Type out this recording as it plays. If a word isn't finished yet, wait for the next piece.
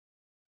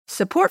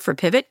Support for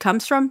Pivot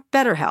comes from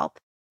BetterHelp.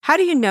 How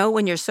do you know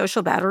when your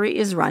social battery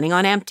is running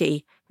on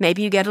empty?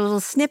 Maybe you get a little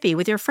snippy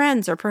with your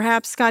friends or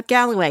perhaps Scott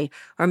Galloway,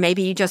 or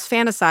maybe you just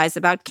fantasize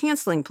about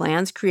canceling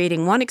plans,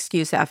 creating one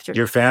excuse after.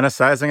 You're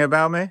fantasizing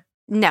about me?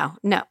 No,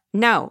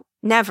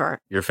 never.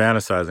 You're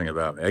fantasizing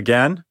about me.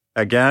 Again?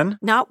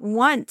 Not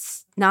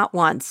once.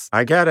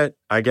 I get it.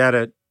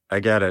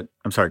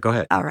 I'm sorry, go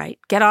ahead. All right,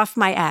 get off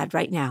my ad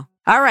right now.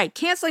 All right,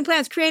 canceling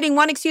plans, creating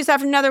one excuse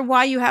after another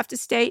why you have to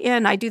stay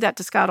in. I do that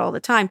to Scott all the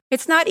time.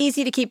 It's not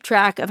easy to keep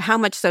track of how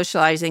much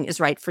socializing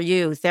is right for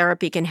you.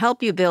 Therapy can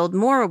help you build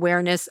more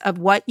awareness of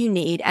what you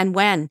need and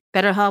when.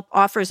 BetterHelp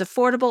offers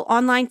affordable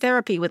online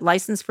therapy with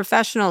licensed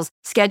professionals.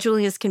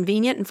 Scheduling is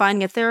convenient and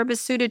finding a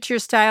therapist suited to your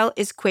style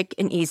is quick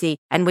and easy.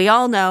 And we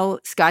all know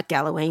Scott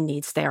Galloway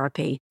needs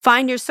therapy.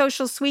 Find your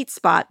social sweet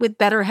spot with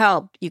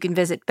BetterHelp. You can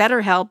visit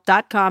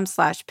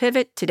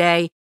betterhelp.com/pivot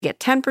today. Get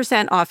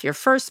 10% off your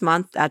first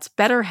month. That's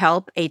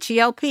BetterHelp,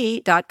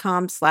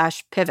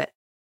 HELP.com/pivot.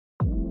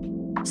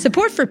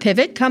 Support for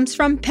Pivot comes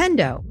from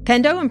Pendo.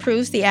 Pendo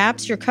improves the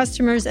apps your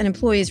customers and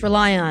employees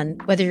rely on.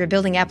 Whether you're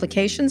building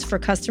applications for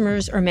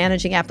customers or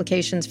managing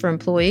applications for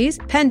employees,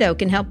 Pendo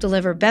can help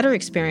deliver better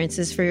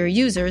experiences for your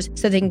users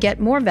so they can get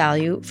more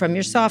value from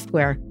your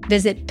software.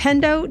 Visit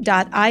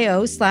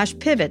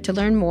pendo.io/pivot to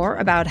learn more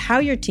about how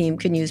your team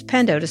can use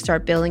Pendo to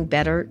start building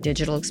better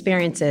digital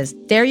experiences.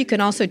 There you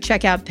can also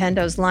check out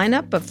Pendo's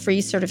lineup of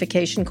free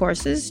certification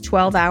courses,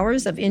 12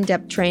 hours of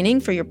in-depth training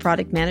for your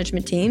product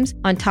management teams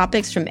on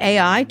topics from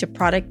AI to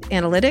product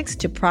analytics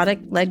to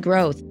product-led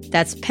growth.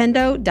 That's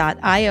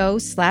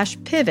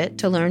pendo.io/pivot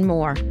to learn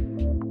more.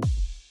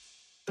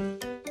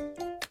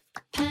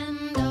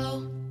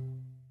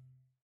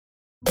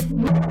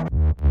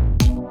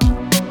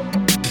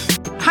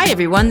 Hi,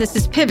 everyone. This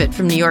is Pivot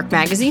from New York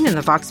Magazine and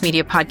the Vox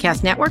Media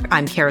Podcast Network.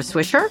 I'm Kara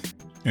Swisher.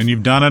 And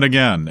you've done it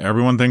again.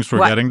 Everyone thinks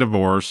we're getting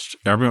divorced.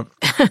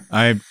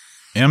 I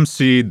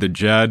emceed the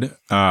JED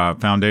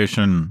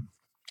Foundation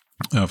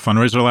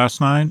fundraiser last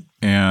night,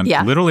 and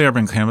literally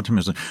everyone came up to me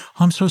and said,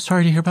 "Oh, I'm so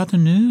sorry to hear about the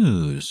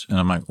news." And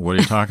I'm like, "What are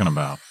you talking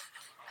about?"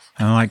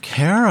 And I'm like,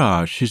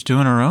 "Kara, she's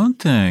doing her own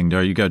thing.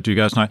 Do you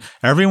guys not?"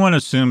 Everyone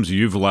assumes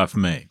you've left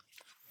me.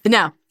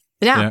 No,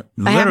 I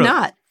have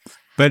not.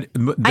 But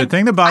the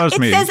thing that bothers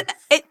me... It says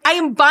I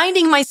am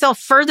binding myself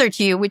further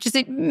to you, which is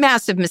a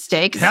massive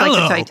mistake. It's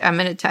like I'm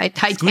in a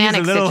Titanic Squeeze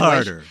a little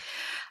situation.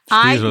 Harder.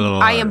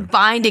 I am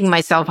binding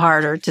myself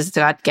harder to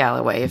Scott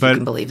Galloway, if you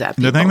can believe that.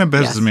 People. The thing that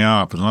pisses me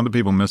off is a lot of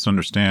people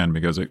misunderstand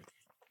because it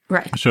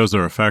shows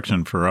their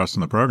affection for us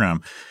in the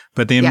program,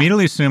 but they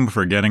immediately assume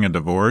for getting a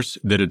divorce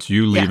that it's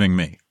you leaving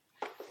me.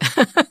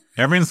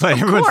 Everyone's like,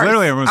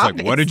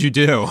 "What did you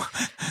do?"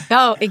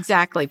 Oh,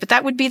 exactly. But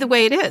that would be the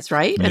way it is,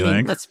 right? You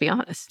think? Let's be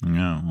honest.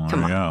 Yeah, well,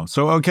 Come on. Yeah.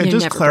 So, okay,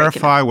 just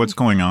clarify what's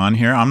going on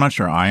here. I'm not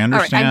sure I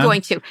understand. All right, I'm going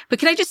to. But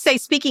can I just say,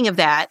 speaking of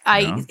that,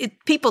 I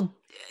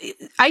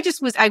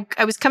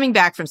was coming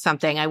back from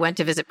something. I went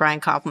to visit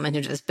Brian Koppelman,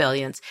 who does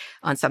Billions,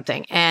 on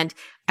something. And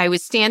I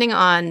was standing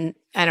I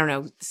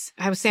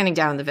was standing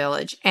down in the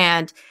Village,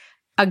 and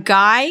a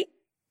guy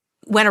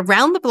went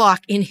around the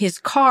block in his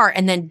car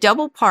and then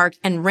double parked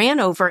and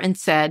ran over and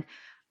said,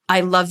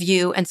 "I love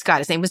you and Scott."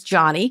 His name was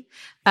Johnny.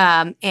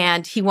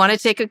 And he wanted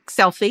to take a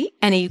selfie,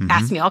 and he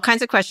asked me all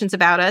kinds of questions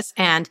about us.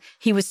 And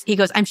he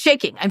goes, I'm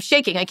shaking.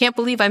 I can't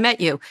believe I met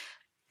you.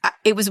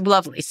 It was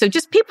lovely. So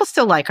just people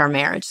still like our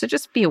marriage. So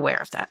just be aware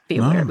of that. Be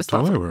aware. It was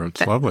totally lovely.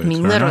 It's lovely. I mean,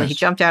 it's literally, nice. He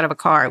jumped out of a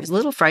car. It was a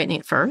little frightening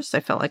at first. I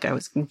felt like I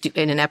was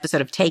in an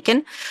episode of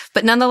Taken.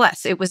 But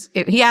nonetheless,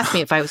 he asked me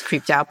if I was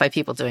creeped out by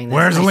people doing this.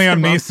 Where's Liam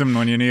Neeson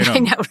when you need him? I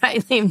know,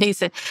 right? Liam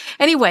Neeson.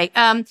 Anyway,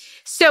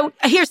 so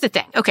here's the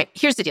thing. Okay,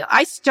 here's the deal.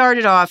 I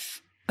started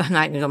off, I'm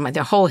not going to go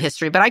the whole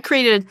history, but I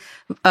created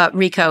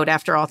Recode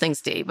after All Things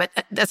D, but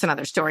that's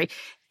another story.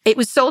 It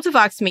was sold to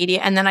Vox Media,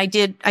 and then I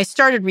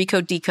started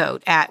Recode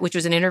Decode which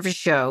was an interview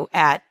show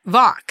at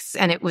Vox,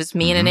 and it was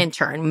me and an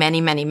intern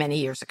many, many, many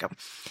years ago.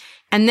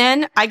 And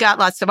then I got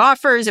lots of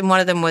offers, and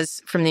one of them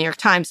was from the New York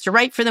Times to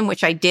write for them,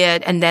 which I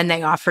did. And then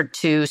they offered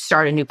to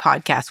start a new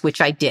podcast, which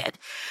I did.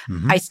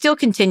 I still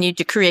continued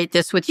to create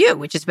this with you,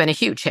 which has been a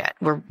huge hit.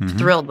 We're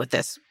thrilled with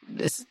this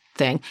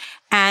thing.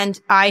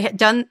 And I had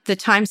done the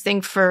Times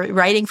thing for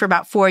writing for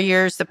about 4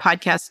 years, the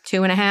podcast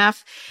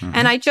 2.5.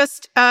 And I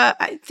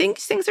think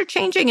things are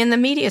changing in the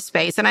media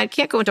space. And I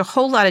can't go into a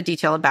whole lot of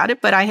detail about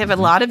it, but I have a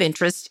lot of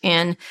interest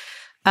in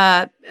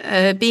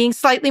being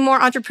slightly more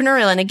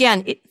entrepreneurial. And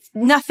again,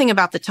 nothing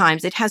about the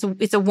Times.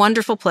 It's a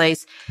wonderful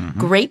place,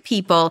 great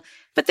people,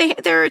 but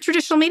they're a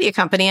traditional media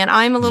company, and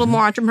I'm a little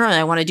more entrepreneurial.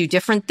 I want to do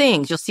different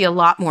things. You'll see a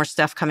lot more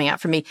stuff coming out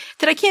from me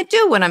that I can't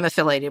do when I'm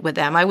affiliated with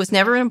them. I was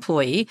never an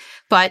employee,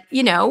 but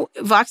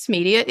Vox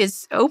Media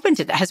is open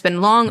to that, has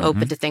been long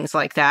open to things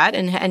like that,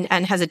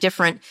 and has a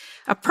different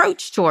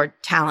approach toward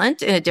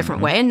talent in a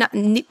different way.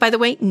 And by the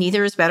way,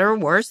 neither is better or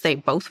worse. They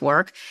both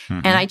work.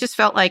 And I just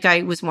felt like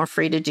I was more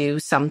free to do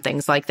some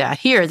things like that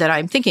here that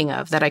I'm thinking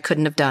of that I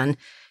couldn't have done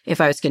if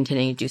I was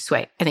continuing to do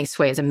Sway. I think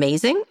Sway is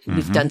amazing.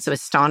 We've done some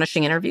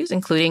astonishing interviews,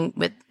 including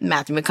with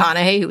Matthew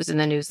McConaughey, who was in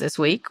the news this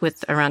week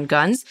around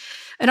guns.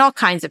 and all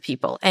kinds of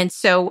people. And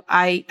so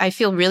I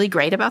feel really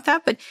great about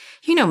that. But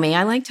you know me,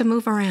 I like to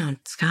move around,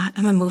 Scott.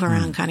 I'm a move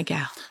around kind of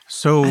gal.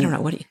 So I don't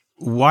know.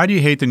 Why do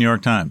you hate the New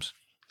York Times?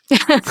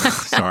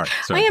 Sorry.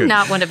 I am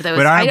not one of those.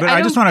 But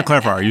I just want to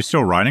clarify. Are you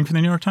still writing for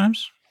the New York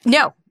Times?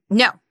 No.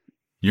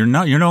 You're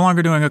not. You're no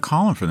longer doing a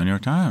column for the New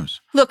York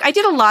Times. Look, I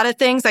did a lot of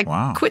things.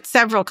 I quit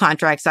several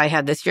contracts I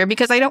had this year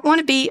because I don't want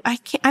to be.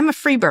 I'm a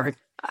free bird.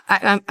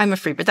 I'm a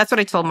free bird. That's what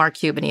I told Mark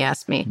Cuban. He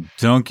asked me,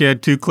 "Don't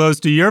get too close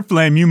to your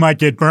flame. You might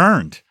get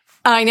burned."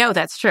 I know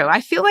that's true.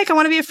 I feel like I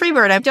want to be a free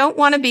bird. I don't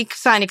want to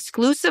sign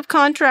exclusive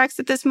contracts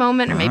at this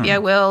moment, or maybe I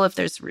will if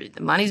the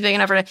money's big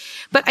enough for it.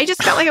 But I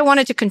just felt like I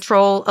wanted to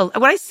control.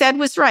 What I said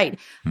was right.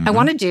 I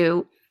want to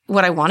do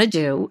what I want to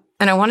do.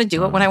 And I want to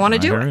do it when I want to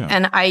do it.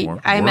 And I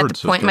am at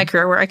the point in my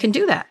career where I can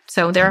do that.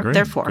 So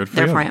therefore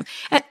I am.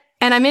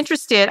 And I'm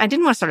interested. I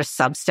didn't want to start a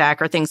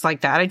Substack or things like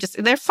that.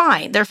 They're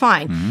fine.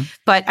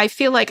 But I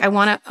feel like I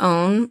want to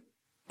own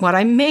what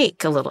I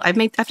make a little. I've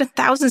done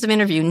thousands of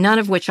interviews, none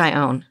of which I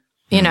own,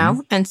 you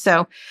know? And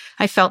so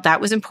I felt that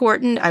was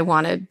important. I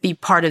want to be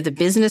part of the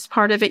business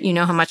part of it. You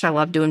know how much I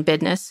love doing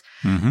business.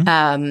 And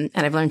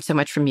I've learned so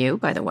much from you,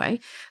 by the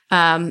way.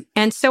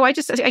 And so I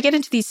get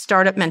into these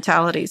startup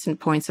mentalities and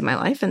points in my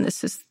life, and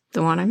this is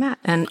the one I'm at.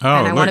 And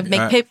I want to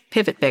make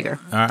pivot bigger.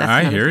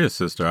 I hear you,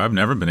 sister. I've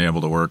never been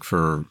able to work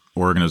for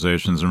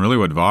organizations. And really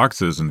what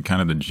Vox is, and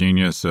kind of the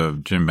genius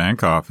of Jim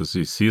Bankoff, is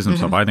he sees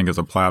himself, I think, as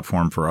a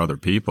platform for other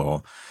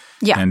people.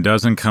 Yeah. And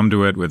doesn't come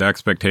to it with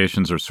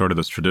expectations or sort of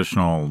this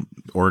traditional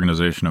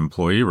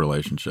organization-employee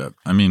relationship.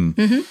 I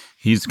mean,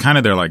 he's kind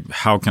of there like,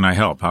 how can I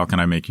help? How can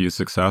I make you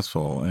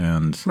successful?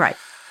 And right.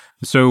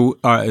 So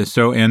it's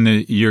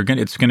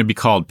going to be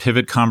called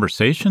Pivot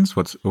Conversations.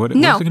 What's it going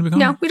to be called?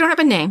 No, we don't have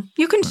a name.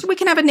 We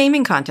can have a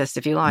naming contest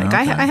if you like. Okay.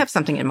 I have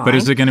something in mind. But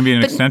is it going to be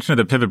an extension of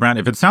the Pivot brand?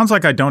 If it sounds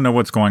like I don't know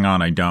what's going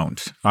on, I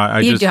don't.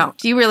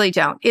 You really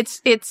don't.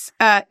 It's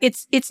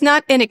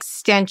not an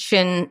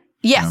extension.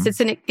 Yes, it's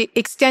an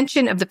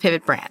extension of the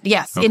Pivot brand.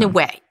 Yes, in a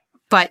way,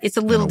 but it's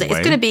a little. It's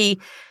going to be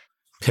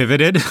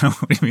pivoted.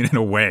 What do you mean in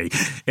a way?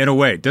 In a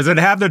way, does it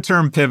have the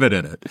term pivot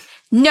in it?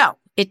 No.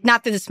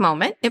 Not to this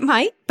moment. It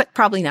might, but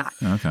probably not.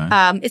 Okay.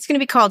 It's going to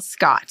be called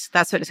Scott.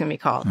 That's what it's going to be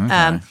called.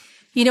 Okay.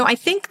 I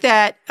think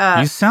that...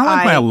 you sound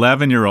like my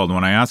 11-year-old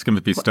when I ask him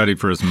if he studied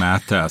for his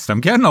math test.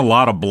 I'm getting a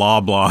lot of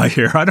blah, blah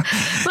here.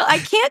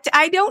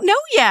 I don't know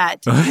yet.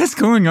 What is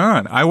going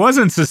on? I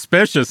wasn't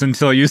suspicious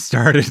until you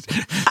started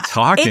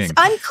talking.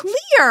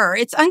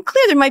 It's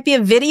unclear. There might be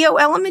a video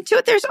element to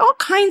it. There's all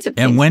kinds of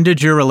things. And when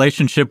did your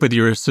relationship with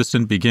your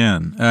assistant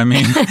begin? I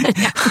mean...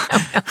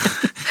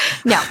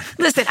 No,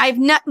 listen,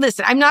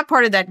 I'm not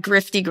part of that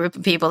grifty group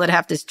of people that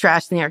have to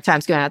trash the New York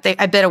Times going out.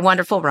 I've been a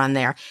wonderful run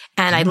there,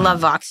 and I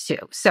love Vox too.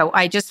 So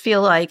I just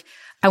feel like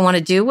I want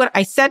to do what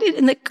I said it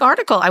in the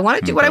article. I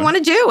want to do what I want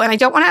to do, and I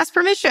don't want to ask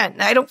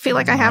permission. I don't feel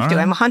like I have to.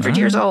 I'm 100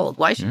 years old.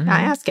 Why should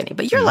I ask any?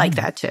 But you're like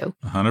that too.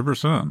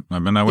 100%.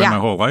 I've been that way my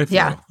whole life.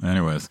 Yeah. Though.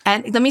 Anyways.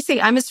 And let me see.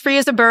 I'm as free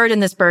as a bird,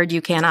 and this bird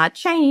you cannot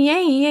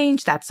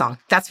change. That song.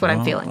 That's what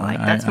I'm feeling like.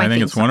 That's my I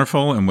think it's song.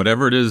 Wonderful, and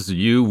whatever it is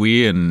you,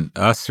 we, and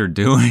us are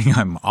doing,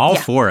 I'm all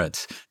for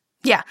it.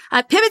 Yeah.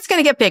 Pivot's going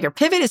to get bigger.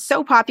 Pivot is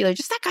so popular.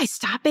 Just that guy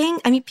stopping.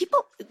 I mean,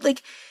 people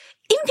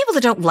even people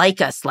that don't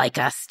like us.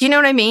 Do you know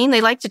what I mean?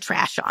 They like to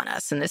trash on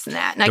us and this and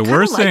that. And the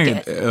worst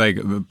thing,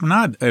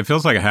 it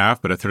feels like a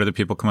half, but a third of the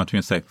people come up to me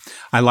and say,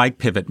 I like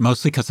Pivot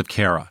mostly because of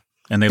Kara.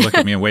 And they look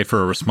at me and wait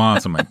for a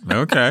response. I'm like,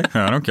 okay,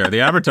 I don't care. The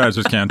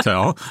advertisers can't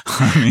tell.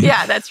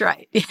 Yeah, that's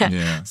right.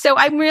 Yeah. So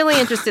I'm really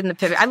interested in the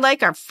Pivot. I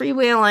like our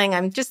freewheeling.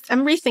 I'm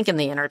rethinking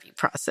the interview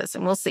process,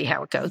 and we'll see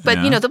how it goes.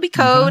 But, there'll be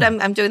code.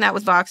 I'm doing that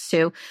with Vox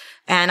too.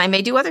 And I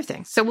may do other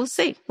things. So we'll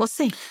see.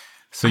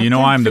 So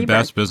I'm the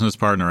best business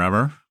partner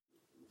ever?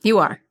 You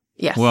are.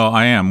 Yes. Well,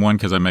 I am. One,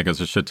 because I make us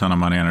a shit ton of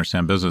money. I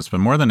understand business. But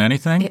more than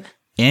anything,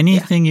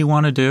 anything you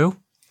want to do,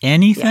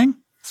 anything,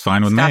 it's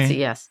fine with Scott's me. A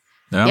yes.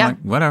 I'm like,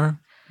 whatever.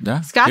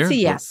 Yeah, Scott's a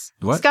yes.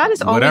 Scott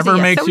is always whatever a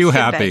yes. makes you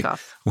happy.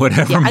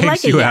 Whatever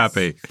makes you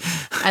happy.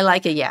 I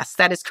like a yes.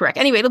 That is correct.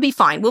 Anyway, it'll be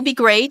fine. We'll be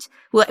great.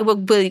 There'll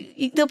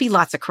be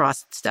lots of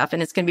cross stuff,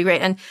 and it's going to be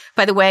great. And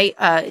by the way,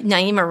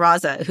 Naima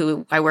Raza,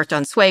 who I worked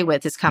on Sway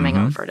with, is coming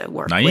over to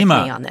work with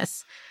me on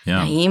this.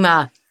 Yeah.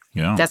 Naima.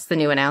 Yeah. That's the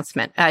new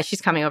announcement.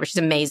 She's coming over. She's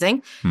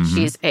amazing.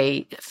 She's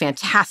a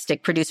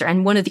fantastic producer,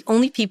 and one of the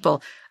only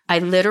people I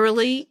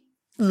literally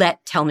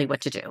let tell me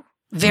what to do.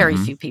 Very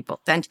few people.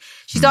 And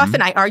she's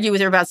often, I argue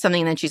with her about something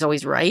and then she's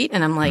always right.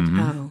 And I'm like,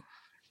 oh,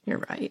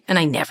 you're right. And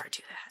I never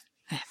do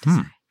that, I have to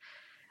say.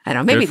 I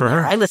don't know, maybe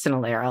Lara. I listen to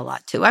Lara a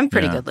lot too. I'm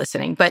pretty good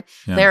listening. But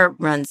Lara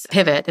runs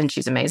Pivot and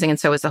she's amazing. And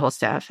so is the whole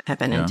staff,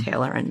 Evan and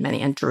Taylor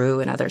and Drew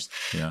and others.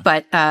 Yeah.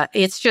 But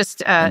it's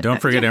just... and don't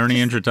forget Ernie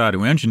Indradat,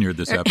 who engineered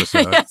this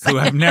episode, who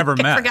I've never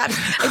met.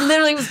 I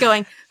literally was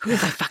going, who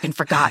have I fucking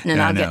forgotten? And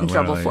I'll get in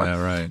trouble for.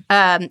 Yeah,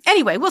 right.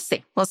 Anyway, we'll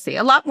see.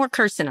 A lot more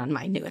cursing on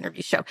my new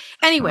interview show.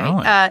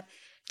 Anyway,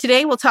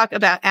 today we'll talk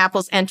about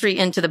Apple's entry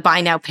into the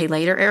buy now, pay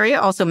later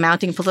area, also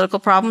mounting political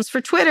problems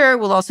for Twitter.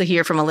 We'll also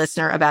hear from a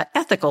listener about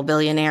ethical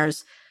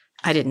billionaires.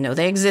 I didn't know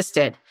they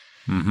existed.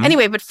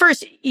 Anyway, but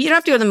first, you don't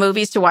have to go to the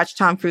movies to watch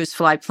Tom Cruise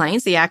fly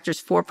planes. The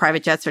actor's 4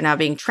 private jets are now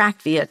being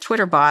tracked via a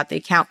Twitter bot. The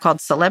account called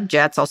Celeb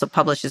Jets also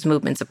publishes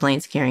movements of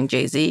planes carrying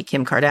Jay-Z,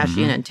 Kim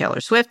Kardashian, and Taylor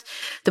Swift.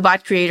 The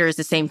bot creator is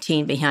the same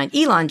team behind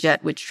Elon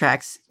Jet, which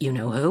tracks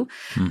you-know-who.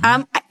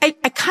 I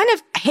kind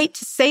of hate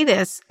to say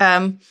this.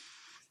 I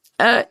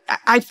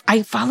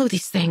follow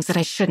these things that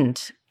I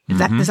shouldn't.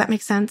 Does that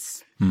make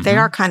sense? They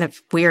are kind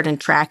of weird and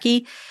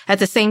tracky. At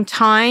the same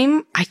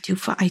time, I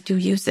do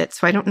use it,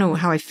 so I don't know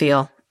how I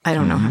feel. I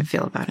don't know how I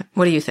feel about it.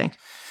 What do you think?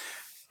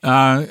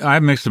 I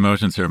have mixed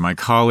emotions here. My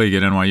colleague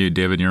at NYU,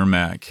 David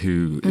Yermak,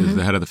 who is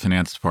the head of the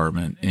finance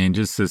department, and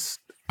just this,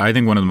 I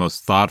think one of the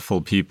most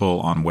thoughtful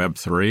people on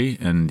Web3,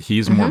 and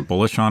he's more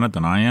bullish on it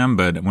than I am.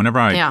 But whenever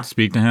I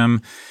speak to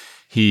him,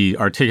 he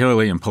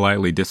articulately and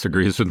politely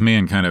disagrees with me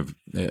and kind of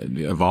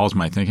evolves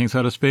my thinking,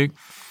 so to speak.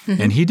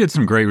 And he did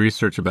some great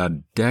research about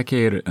a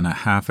decade and a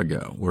half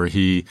ago where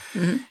he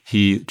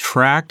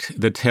tracked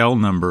the tail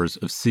numbers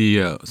of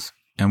CEOs.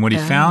 And what he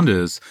found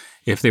is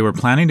if they were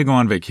planning to go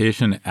on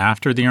vacation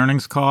after the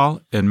earnings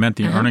call, it meant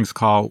the earnings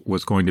call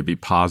was going to be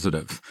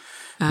positive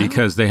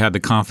because they had the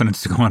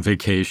confidence to go on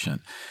vacation.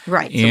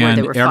 Right. So where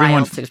they were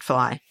filed to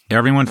fly.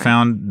 Everyone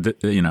found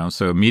that,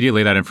 so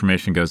immediately that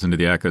information goes into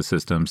the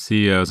ecosystem.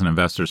 CEOs and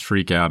investors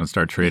freak out and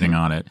start trading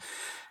on it.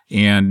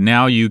 And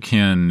now you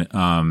can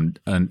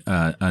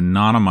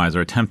anonymize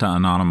or attempt to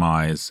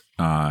anonymize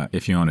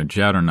if you own a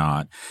jet or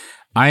not.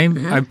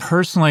 I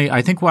personally,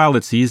 I think while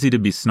it's easy to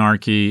be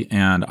snarky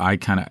and I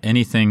kind of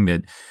anything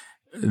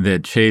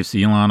that chafes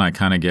Elon, I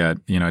kind of get,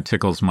 it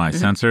tickles my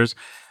sensors.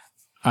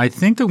 I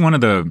think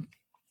that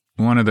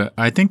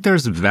I think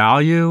there's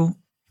value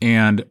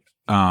and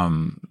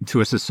to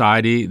a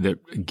society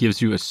that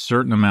gives you a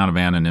certain amount of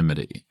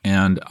anonymity.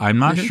 And I'm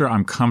not sure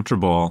I'm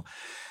comfortable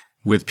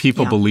with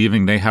people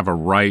believing they have a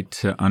right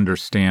to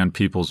understand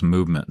people's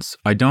movements.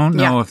 I don't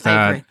know if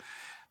that.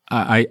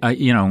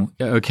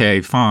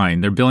 Okay, fine.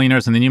 They're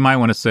billionaires. And then you might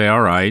want to say,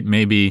 all right,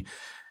 maybe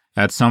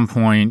at some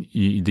point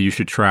you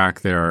should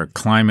track their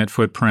climate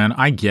footprint.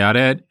 I get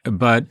it.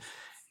 But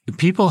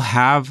people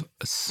have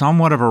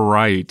somewhat of a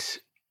right,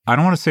 I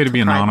don't want to say to be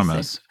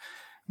anonymous,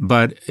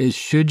 but is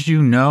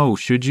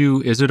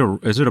it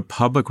a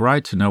public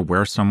right to know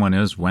where someone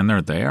is when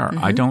they're there?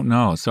 I don't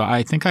know. So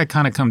I think I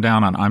kind of come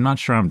down on, I'm not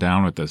sure I'm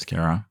down with this,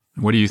 Kara.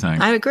 What do you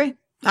think? I agree.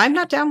 I'm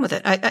not down with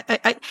it.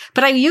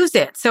 But I use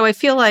it. So I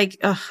feel like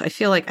I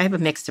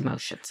have mixed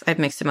emotions.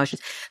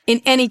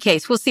 In any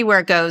case, we'll see where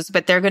it goes,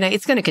 but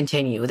it's going to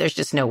continue. There's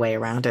just no way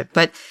around it.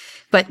 But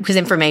because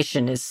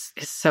information is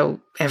so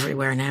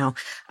everywhere now.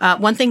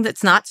 One thing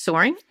that's not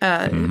soaring,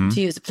 to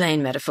use a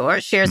plane metaphor,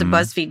 shares of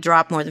Buzzfeed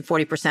dropped more than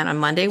 40% on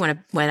Monday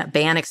when a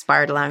ban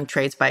expired allowing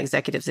trades by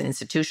executives and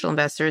institutional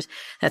investors.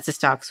 That's the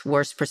stock's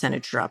worst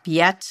percentage drop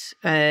yet.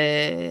 What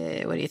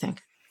do you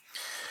think?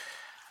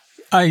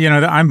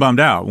 I'm bummed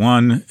out.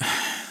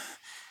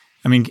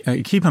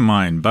 Keep in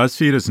mind,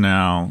 Buzzfeed is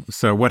now,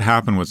 so what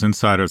happened was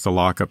insiders, the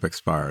lockup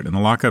expired. And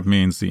the lockup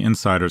means the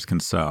insiders can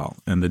sell.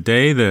 And the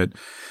day that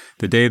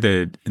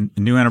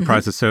New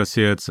Enterprise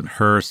Associates and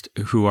Hearst,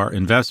 who are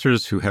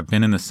investors who have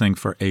been in this thing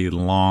for a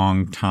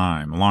long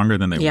time, longer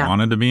than they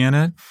wanted to be in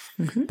it,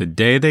 the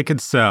day they could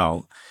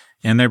sell,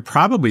 and they're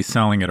probably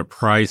selling at a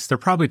price, they're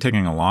probably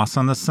taking a loss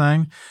on this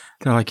thing.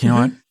 They're like, you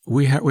know what,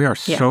 we are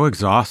so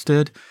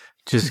exhausted.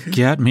 Just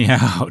get me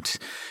out.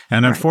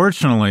 And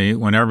unfortunately,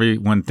 when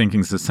everyone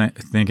thinking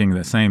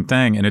the same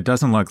thing, and it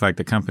doesn't look like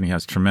the company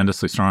has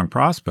tremendously strong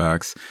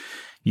prospects,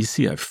 you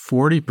see a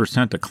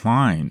 40%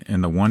 decline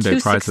in the one-day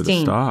price of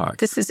the stock.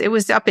 It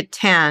was up at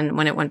 10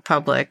 when it went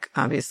public,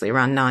 obviously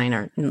around 9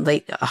 or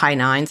late high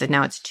 9s, and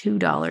now it's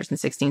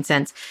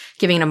 $2.16,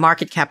 giving it a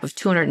market cap of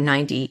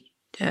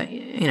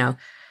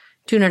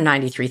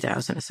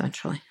 293,000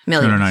 essentially.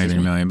 Million.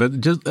 293 million. But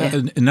just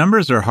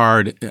numbers are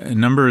hard.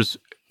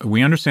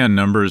 We understand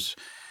numbers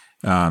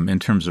in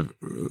terms of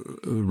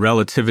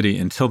relativity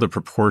until the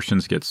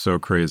proportions get so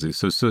crazy.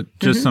 So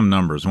just some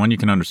numbers. One you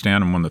can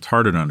understand and one that's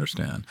harder to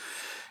understand.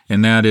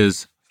 And that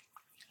is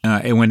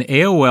when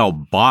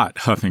AOL bought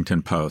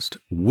Huffington Post,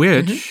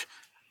 which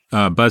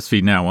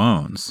BuzzFeed now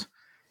owns,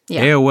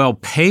 AOL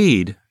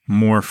paid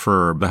more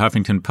for the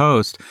Huffington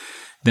Post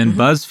than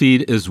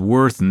BuzzFeed is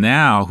worth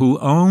now, who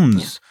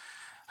owns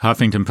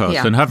Huffington Post.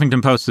 And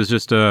Huffington Post is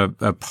just a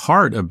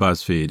part of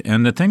BuzzFeed.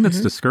 And the thing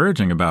that's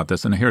discouraging about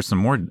this, and here's some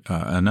more,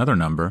 another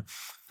number.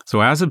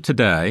 So as of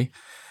today,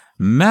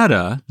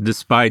 Meta,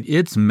 despite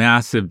its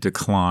massive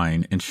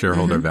decline in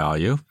shareholder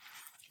value,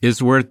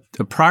 is worth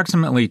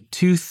approximately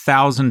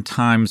 2,000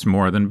 times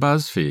more than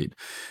BuzzFeed.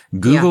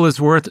 Google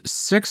is worth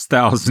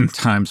 6,000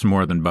 times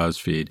more than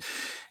BuzzFeed.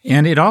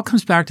 And it all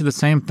comes back to the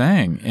same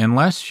thing.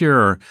 Unless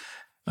you're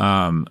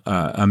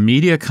a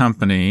media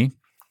company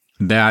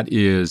that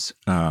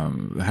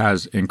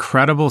has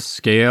incredible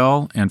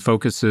scale and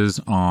focuses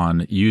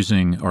on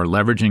using or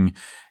leveraging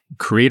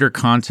creator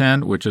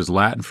content, which is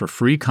Latin for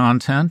free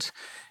content,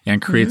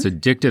 and creates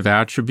addictive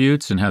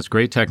attributes and has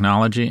great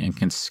technology and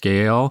can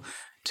scale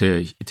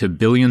to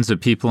billions of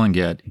people and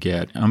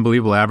get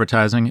unbelievable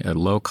advertising at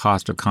low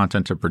cost of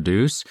content to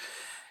produce.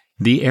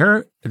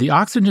 The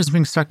oxygen is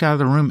being sucked out of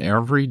the room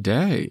every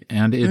day,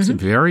 and it's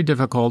very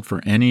difficult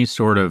for any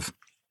sort of,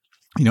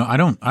 I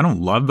don't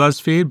love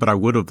BuzzFeed, but I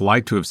would have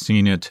liked to have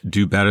seen it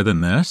do better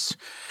than this.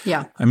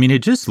 Yeah. I mean, it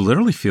just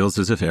literally feels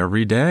as if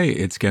every day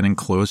it's getting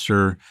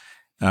closer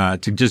to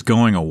just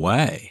going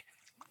away.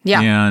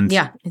 Yeah. And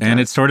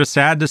it's sort of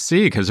sad to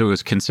see because it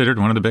was considered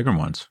one of the bigger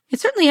ones. It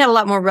certainly had a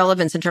lot more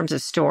relevance in terms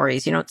of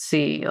stories. You don't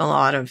see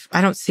I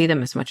don't see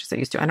them as much as I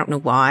used to. I don't know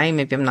why.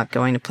 Maybe I'm not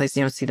going to places.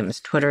 You don't see them as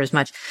Twitter as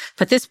much.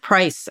 But this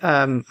price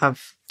of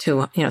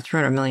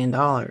 $300 million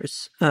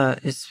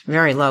is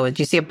very low.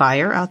 Do you see a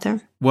buyer out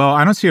there? Well,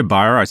 I don't see a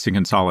buyer. I see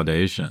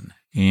consolidation.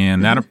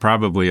 And that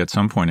probably at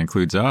some point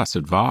includes us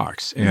at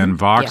Vox. And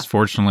Vox,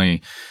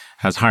 fortunately,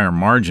 has higher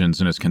margins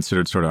and is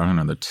considered sort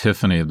of, the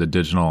Tiffany of the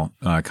digital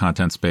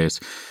content space.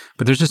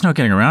 But there's just no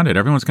getting around it.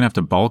 Everyone's going to have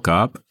to bulk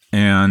up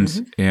and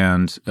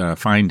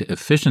find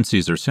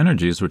efficiencies or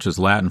synergies, which is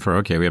Latin for,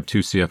 okay, we have 2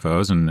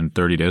 CFOs and in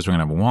 30 days we're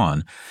going to have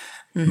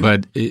 1.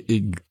 But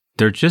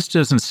there just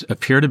doesn't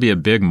appear to be a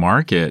big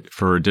market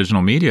for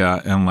digital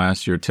media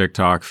unless you're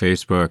TikTok,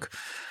 Facebook,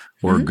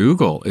 or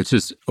Google. It's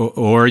just,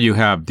 or you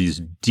have these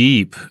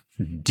deep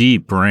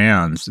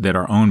brands that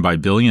are owned by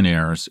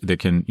billionaires that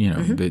can,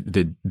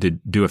 that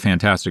do a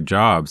fantastic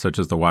job, such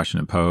as the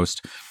Washington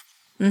Post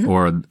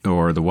or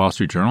the Wall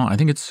Street Journal. I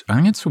think it's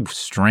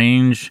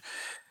strange.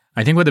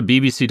 I think what the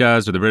BBC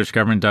does or the British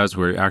government does,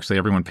 where actually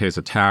everyone pays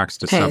a tax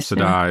to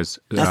subsidize.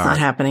 That's not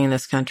happening in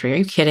this country. Are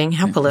you kidding?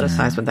 How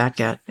politicized would that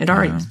get? It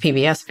already is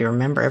PBS, if you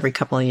remember, every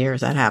couple of years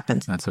that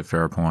happens. That's a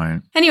fair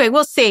point. Anyway,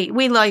 we'll see.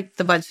 We like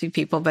the BuzzFeed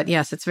people, but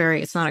yes, it's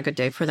not a good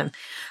day for them.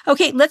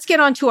 Okay, let's get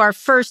on to our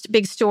first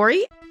big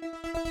story.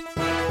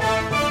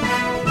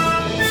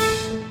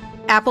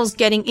 Apple's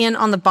getting in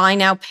on the buy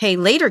now, pay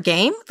later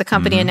game. The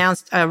company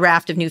announced a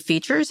raft of new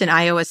features in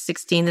iOS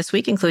 16 this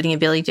week, including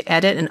ability to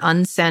edit and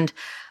unsend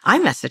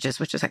iMessages,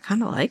 which is I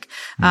kind of like.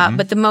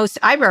 But the most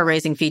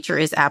eyebrow-raising feature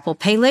is Apple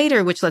Pay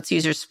Later, which lets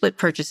users split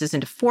purchases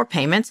into 4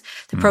 payments.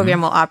 The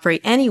program will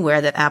operate anywhere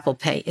that Apple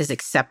Pay is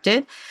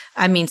accepted.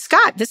 I mean,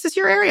 Scott, this is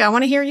your area. I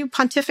want to hear you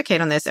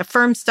pontificate on this.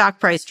 Affirm's stock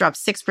price dropped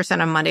 6%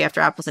 on Monday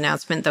after Apple's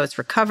announcement, though it's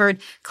recovered.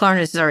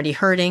 Klarna is already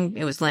hurting.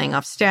 It was laying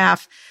off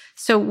staff.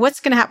 So what's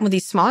going to happen with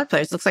these smaller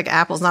players? It looks like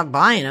Apple's not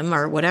buying them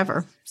or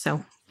whatever.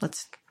 So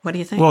what do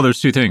you think? Well,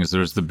 there's 2 things.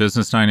 There's the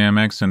business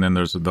dynamics, and then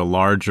there's the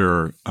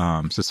larger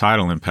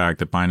societal impact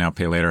that buy now,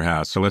 pay later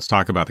has. So let's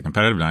talk about the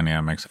competitive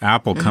dynamics.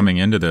 Apple coming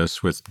into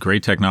this with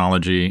great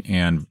technology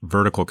and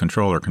vertical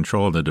control or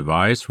control of the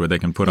device where they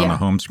can put on the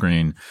home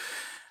screen.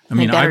 I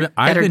mean,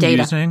 I've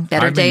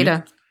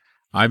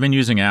been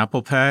using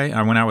Apple Pay.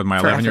 I went out with my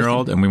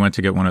 11-year-old and we went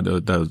to get one of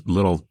the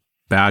little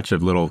batch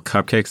of little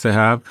cupcakes they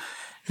have.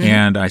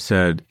 And I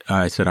said,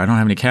 I don't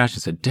have any cash. He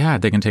said,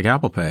 Dad, they can take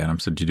Apple Pay. And I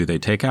said, do they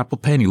take Apple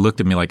Pay? And he looked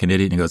at me like an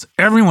idiot and he goes,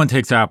 everyone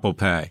takes Apple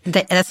Pay.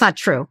 That's not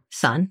true,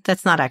 son.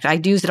 That's not actually.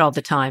 I use it all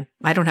the time.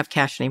 I don't have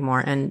cash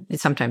anymore, and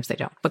sometimes they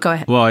don't. But go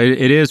ahead. Well,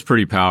 it is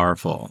pretty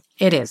powerful.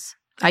 It is.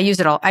 I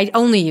use it all. I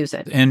only use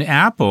it. And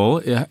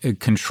Apple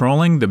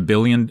controlling a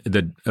billion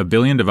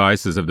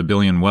devices of the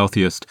billion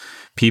wealthiest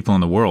people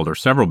in the world, or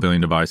several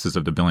billion devices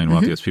of the billion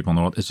wealthiest people in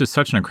the world, it's just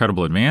such an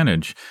incredible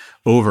advantage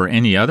over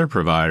any other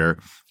provider.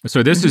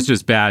 So this is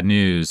just bad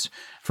news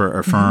for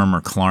Affirm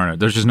or Klarna.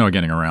 There's just no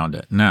getting around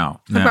it.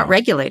 Now, what about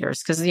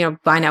regulators? Because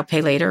buy now,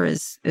 pay later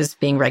is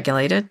being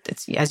regulated.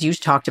 It's, as you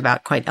talked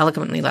about quite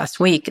eloquently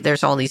last week.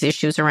 There's all these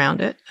issues around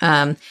it.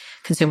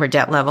 Consumer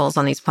debt levels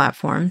on these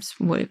platforms.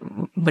 What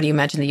do you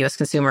imagine the U.S.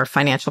 Consumer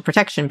Financial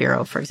Protection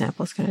Bureau, for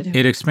example, is going to do?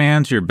 It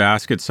expands your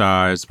basket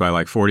size by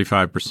like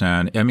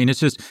 45%. I mean,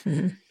 it's just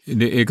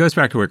it goes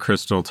back to what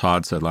Crystal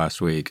Todd said last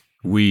week.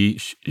 We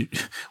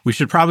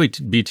should probably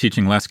be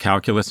teaching less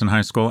calculus in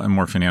high school and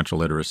more financial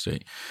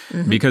literacy.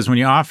 Because when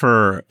you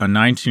offer a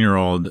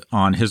 19-year-old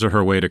on his or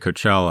her way to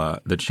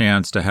Coachella the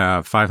chance to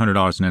have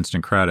 $500 in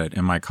instant credit,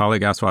 and my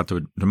colleague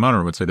Aswat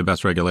Damodaran would say the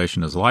best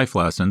regulation is life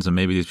lessons, and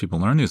maybe these people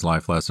learn these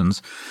life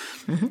lessons.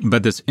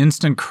 But this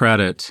instant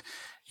credit,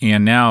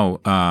 and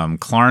now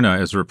Klarna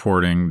is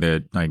reporting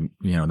that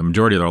the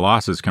majority of their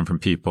losses come from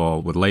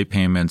people with late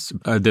payments.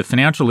 The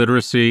financial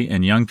literacy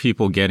and young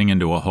people getting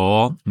into a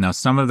hole. Now,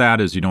 some of that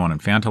is you don't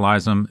want to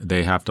infantilize them.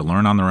 They have to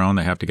learn on their own.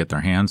 They have to get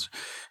their hands,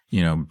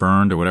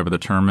 burned or whatever the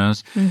term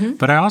is.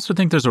 But I also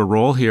think there's a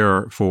role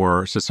here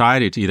for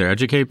society to either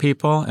educate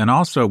people, and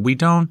also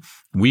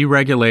we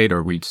regulate,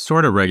 or we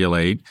sort of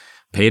regulate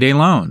payday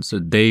loans.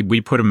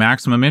 We put a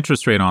maximum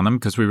interest rate on them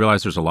because we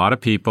realize there's a lot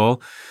of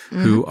people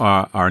who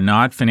are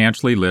not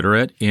financially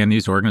literate, and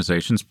these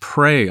organizations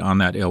prey on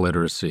that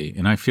illiteracy.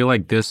 And I feel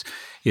like this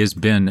has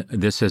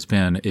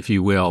been, if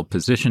you will,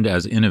 positioned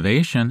as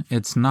innovation.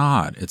 It's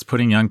not. It's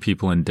putting young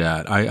people in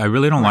debt. I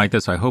really don't like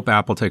this. I hope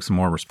Apple takes a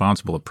more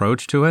responsible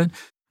approach to it.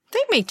 They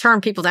may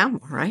turn people down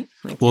more, right?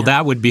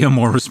 That would be a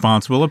more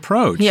responsible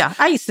approach. Yeah,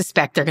 I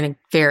suspect they're going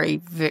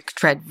to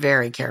tread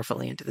very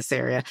carefully into this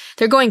area.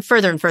 They're going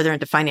further and further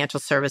into financial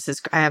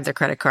services. I have their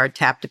credit card,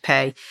 tap to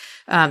pay.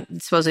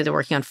 Supposedly they're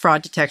working on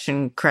fraud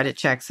detection, credit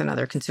checks, and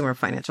other consumer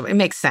financial. It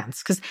makes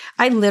sense because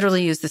I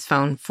literally use this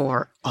phone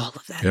for all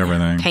of that.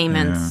 Everything.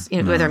 Payments,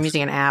 whether I'm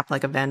using an app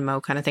like a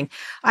Venmo kind of thing.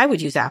 I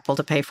would use Apple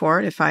to pay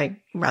for it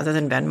rather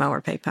than Venmo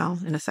or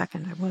PayPal in a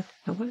second.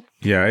 I would.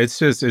 Yeah, it's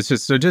just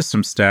so just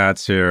some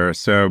stats here.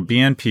 So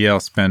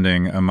BNPL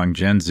spending among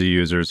Gen Z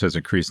users has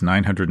increased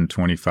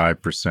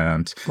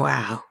 925%.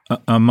 Wow.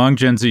 Among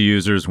Gen Z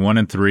users, 1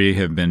 in 3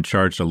 have been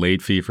charged a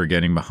late fee for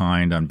getting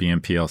behind on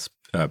BNPL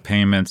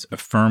payments. A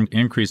firm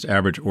increased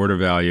average order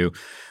value.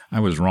 I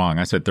was wrong.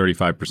 I said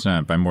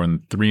 35% by more than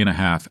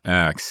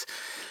 3.5x.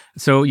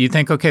 So you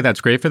think, okay,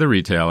 that's great for the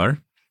retailer,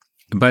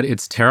 but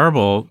it's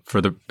terrible for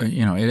the,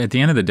 at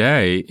the end of the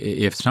day,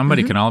 if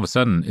somebody can all of a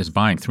sudden is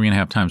buying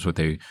 3.5 times what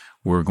they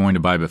were going to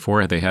buy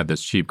before they had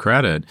this cheap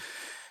credit.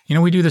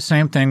 We do the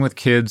same thing with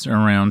kids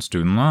around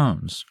student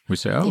loans. We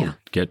say,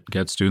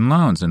 get student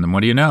loans. And then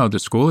what do you know? The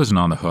school isn't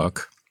on the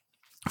hook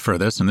for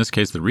this. In this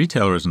case, the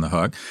retailer is on the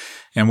hook.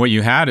 And what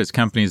you had is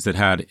companies that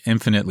had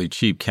infinitely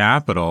cheap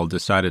capital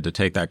decided to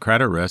take that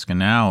credit risk. And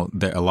now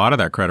a lot of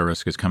that credit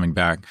risk is coming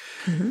back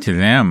to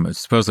them.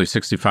 Supposedly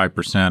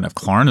 65% of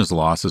Klarna's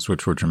losses,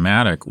 which were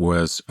dramatic,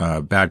 was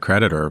bad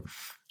credit or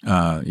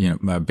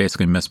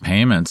basically missed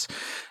payments.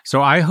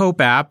 So I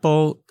hope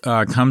Apple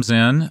comes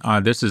in.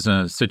 This is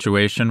a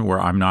situation where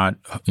I'm not,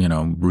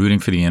 rooting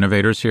for the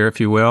innovators here, if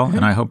you will.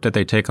 And I hope that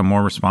they take a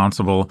more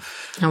responsible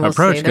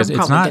approach. Because there's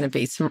probably going to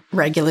be some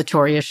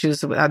regulatory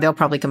issues. They'll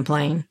probably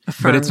complain.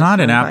 But it's not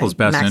in Apple's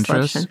best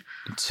interest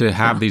to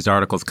have these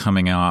articles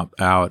coming out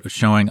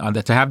showing,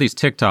 to have these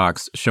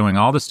TikToks showing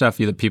all the stuff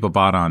that people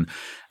bought on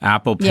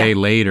Apple Pay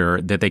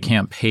later that they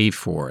can't pay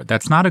for.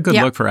 That's not a good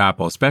look for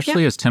Apple,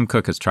 especially as Tim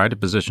Cook has tried to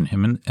position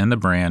him and the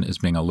brand as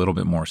being a little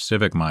bit more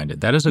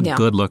civic-minded. That is a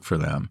good look for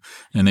them,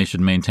 and they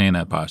should maintain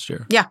that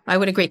posture. Yeah, I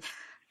would agree.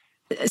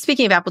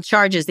 Speaking of Apple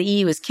charges, the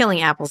EU is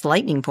killing Apple's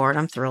Lightning port.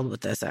 I'm thrilled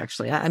with this,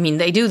 actually. I mean,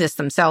 they do this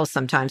themselves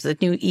sometimes. The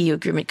new EU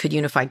agreement could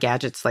unify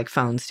gadgets like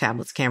phones,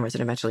 tablets, cameras,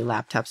 and eventually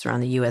laptops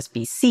around the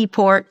USB-C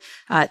port.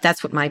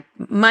 That's what my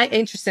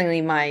new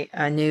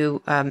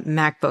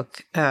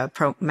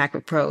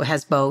MacBook Pro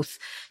has both.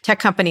 Tech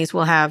companies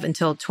will have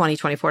until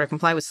 2024 to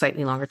comply with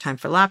slightly longer time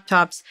for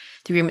laptops.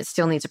 The agreement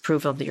still needs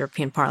approval of the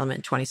European Parliament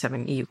and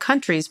 27 EU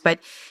countries, but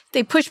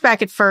they pushed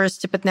back at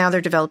first, but now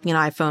they're developing an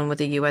iPhone with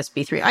a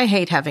USB 3. I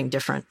hate having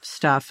different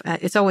stuff.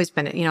 It's always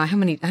been, I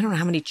don't know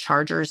how many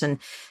chargers and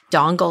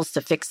dongles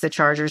to fix the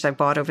chargers I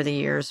bought over the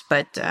years,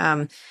 but,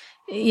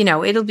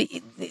 it'll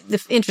be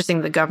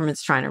interesting. The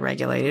government's trying to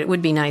regulate it. It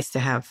would be nice to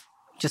have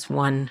just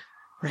one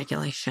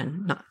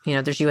regulation.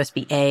 There's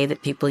USB-A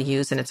that people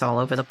use and it's all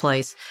over the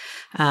place.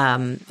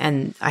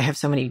 And I have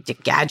so many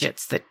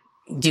gadgets that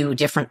do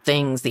different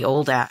things, the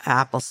old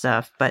Apple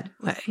stuff, but,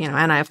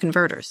 and I have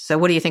converters. So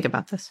what do you think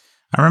about this?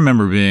 I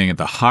remember being at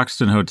the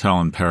Hoxton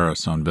Hotel in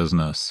Paris on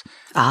business.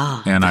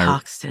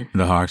 Hoxton.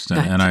 The Hoxton.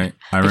 And I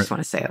just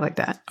want to say it like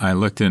that. I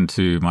looked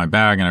into my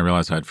bag and I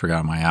realized I'd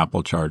forgotten my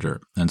Apple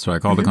charger. And so I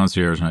called the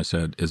concierge and I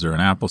said, is there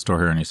an Apple store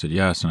here? And he said,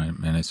 yes.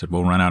 And they said,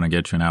 we'll run out and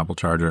get you an Apple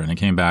charger. And I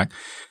came back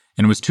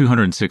and it was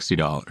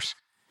 $260.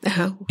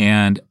 Oh.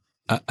 And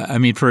I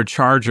mean, for a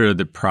charger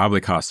that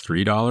probably costs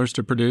 $3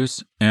 to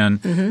produce.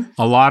 And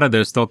a lot of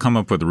this, they'll come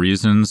up with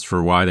reasons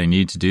for why they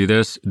need to do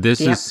this.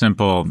 This is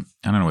simple.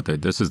 I don't know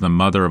this is the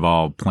mother of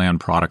all planned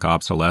product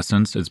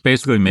obsolescence. It's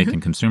basically making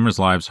consumers'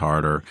 lives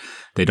harder.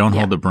 They don't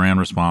hold the brand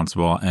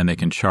responsible, and they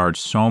can charge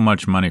so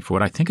much money for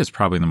what I think is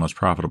probably the most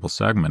profitable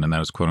segment, and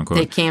that is, quote unquote,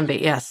 it can be,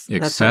 yes,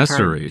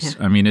 accessories.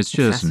 I mean, it's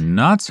just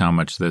nuts how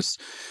much this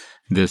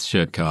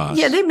shit costs.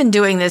 Yeah, they've been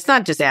doing this,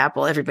 not just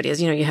Apple, everybody is.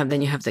 You have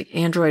the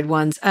Android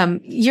ones.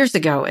 Years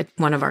ago at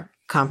one of our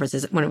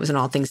conferences, when it was an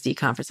All Things D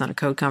conference, not a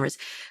code conference,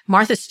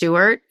 Martha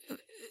Stewart,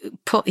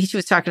 she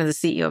was talking to the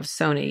CEO of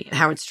Sony,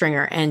 Howard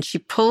Stringer, and she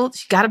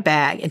got a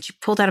bag and she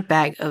pulled out a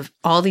bag of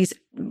all these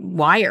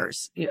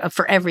wires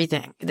for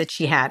everything that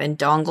she had, and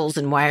dongles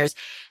and wires.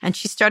 And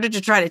she started to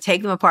try to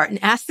take them apart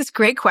and ask this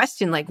great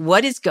question, like,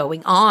 what is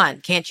going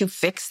on? Can't you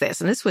fix this?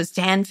 And this was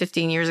 10,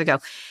 15 years ago.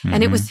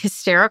 And it was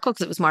hysterical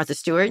because it was Martha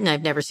Stewart, and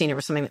I've never seen her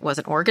with something that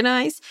wasn't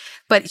organized.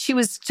 But she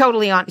was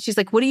totally on. She's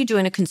like, what are you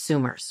doing to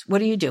consumers?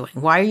 What are you doing?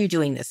 Why are you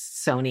doing this,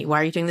 Sony?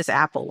 Why are you doing this,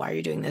 Apple? Why are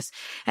you doing this?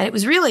 And it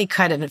was really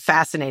kind of a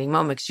fascinating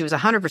moment because she was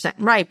 100%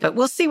 right. But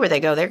we'll see where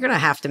they go. They're going to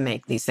have to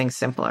make these things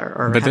simpler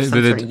or have some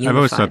sort of unified. I've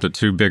always thought the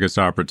two biggest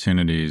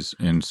opportunities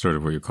in sort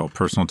of what you call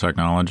personal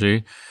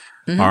technology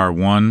are,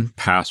 one,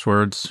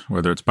 passwords,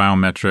 whether it's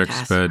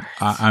biometrics, but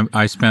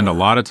I spend a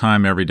lot of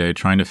time every day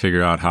trying to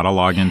figure out how to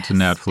log into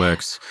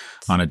Netflix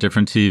on a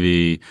different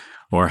TV,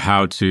 or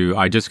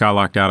I just got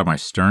locked out of my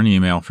Stern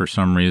email for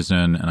some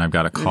reason, and I've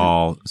got to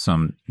call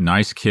some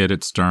nice kid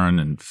at Stern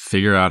and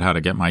figure out how to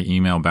get my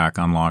email back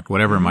unlocked,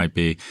 whatever it might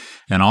be.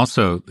 And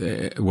also,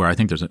 where I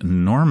think there's an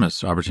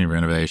enormous opportunity for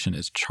innovation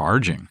is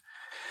charging.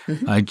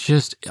 I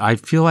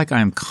feel like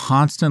I'm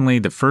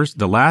constantly my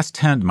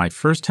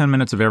first 10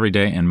 minutes of every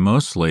day, and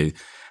mostly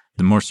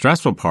the more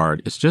stressful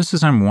part is just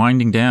as I'm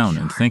winding down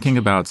and thinking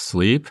about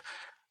sleep,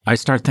 I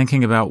start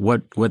thinking about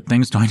what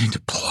things do I need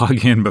to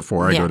plug in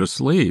before I go to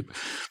sleep.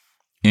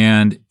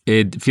 And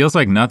it feels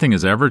like nothing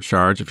is ever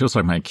charged. It feels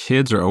like my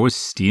kids are always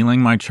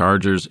stealing my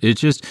chargers.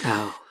 It's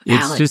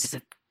Alex is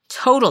a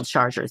total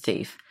charger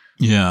thief.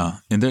 Yeah.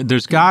 And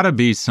there's got to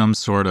be some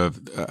sort of,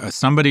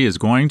 somebody is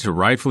going to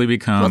rightfully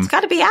become. Well, it's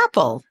got to be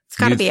Apple. It's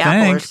got to be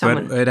Apple or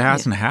someone. But it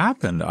hasn't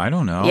happened. I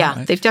don't know.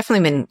 Yeah, they've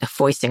definitely been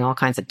foisting all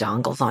kinds of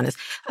dongles on us.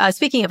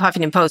 Speaking of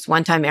Huffington Post,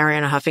 one time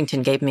Ariana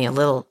Huffington gave me a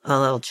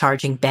little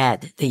charging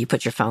bed that you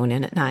put your phone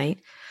in at night.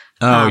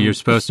 Oh, you're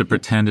supposed to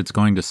pretend it's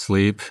going to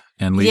sleep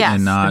and leave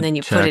and not and then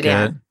you check put it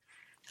in.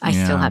 I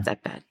still have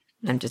that bed.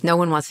 No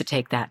one wants to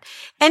take that.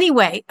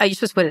 Anyway, you're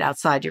supposed to put it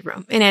outside your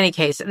room. In any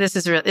case,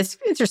 it's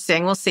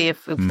interesting. We'll see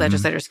if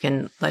legislators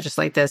can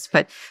legislate this.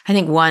 But I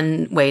think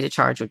one way to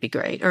charge would be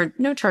great, or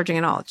no charging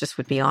at all. It just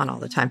would be on all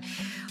the time.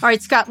 All right,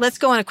 Scott, let's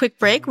go on a quick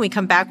break. When we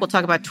come back, we'll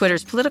talk about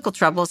Twitter's political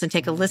troubles and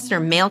take a listener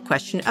mail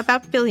question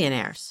about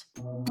billionaires.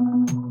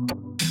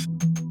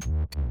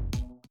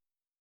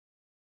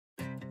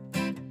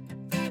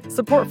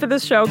 Support for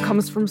this show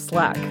comes from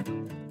Slack.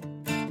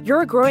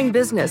 You're a growing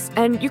business,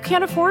 and you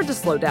can't afford to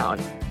slow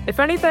down. If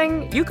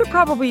anything, you could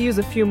probably use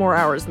a few more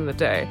hours in the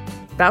day.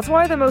 That's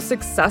why the most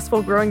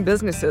successful growing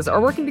businesses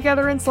are working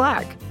together in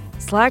Slack.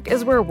 Slack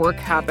is where work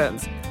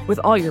happens, with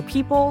all your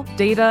people,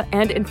 data,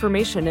 and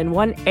information in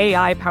one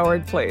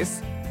AI-powered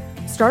place.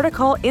 Start a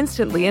call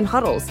instantly in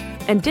huddles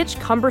and ditch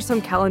cumbersome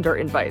calendar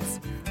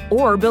invites.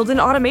 Or build an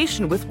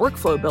automation with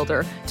Workflow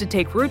Builder to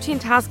take routine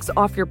tasks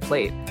off your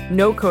plate.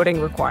 No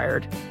coding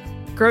required.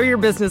 Grow your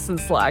business in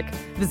Slack.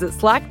 Visit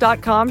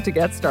slack.com to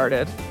get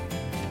started.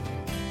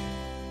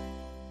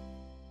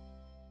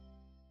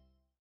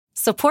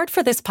 Support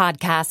for this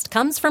podcast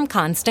comes from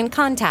Constant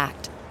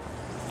Contact.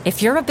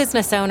 If you're a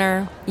business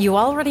owner, you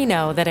already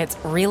know that it's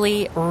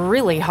really,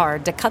 really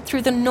hard to cut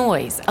through the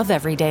noise of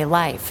everyday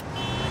life.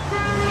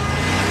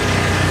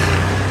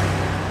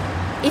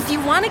 If you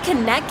want to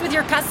connect with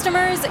your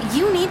customers,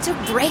 you need to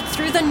break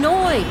through the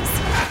noise.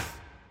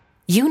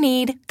 You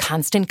need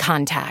Constant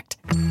Contact.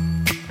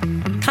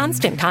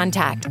 Constant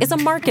Contact is a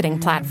marketing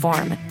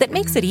platform that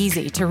makes it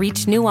easy to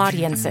reach new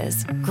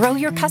audiences, grow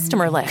your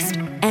customer list,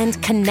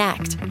 and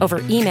connect over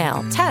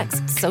email,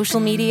 text, social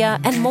media,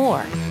 and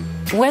more.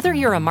 Whether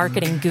you're a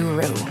marketing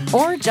guru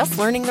or just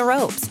learning the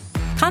ropes,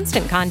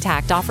 Constant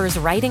Contact offers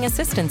writing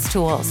assistance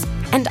tools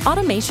and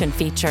automation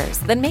features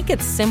that make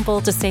it simple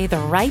to say the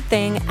right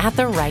thing at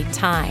the right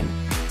time.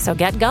 So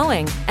get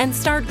going and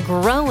start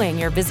growing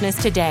your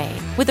business today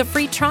with a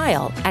free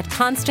trial at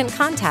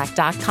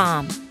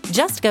ConstantContact.com.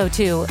 Just go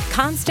to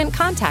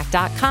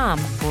ConstantContact.com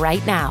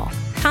right now.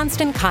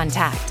 Constant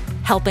Contact,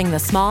 helping the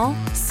small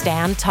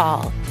stand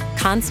tall.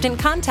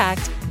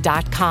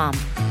 ConstantContact.com.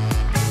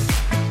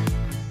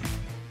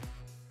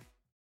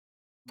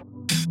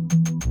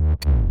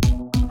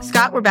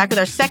 Scott, we're back with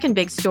our second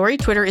big story.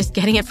 Twitter is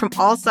getting it from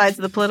all sides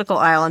of the political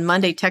aisle. On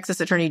Monday, Texas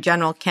Attorney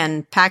General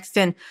Ken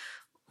Paxton,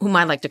 whom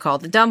I like to call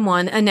the dumb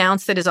one,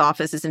 announced that his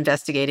office is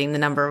investigating the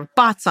number of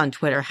bots on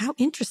Twitter. How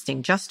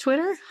interesting. Just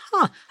Twitter?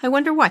 I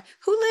wonder why.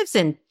 Who lives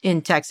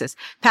in Texas?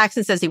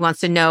 Paxton says he wants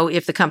to know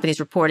if the company's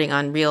reporting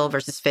on real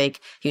versus fake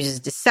uses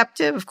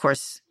deceptive. Of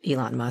course,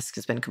 Elon Musk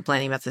has been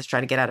complaining about this,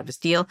 trying to get out of his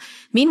deal.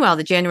 Meanwhile,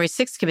 the January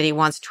 6th committee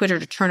wants Twitter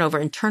to turn over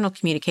internal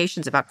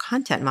communications about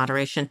content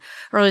moderation.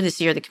 Earlier this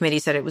year, the committee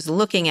said it was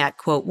looking at,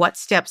 quote, what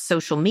steps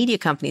social media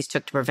companies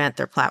took to prevent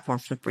their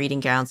platforms from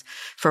breeding grounds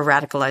for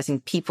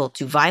radicalizing people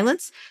to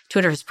violence.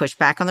 Twitter has pushed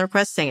back on the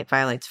request, saying it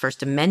violates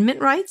First Amendment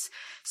rights.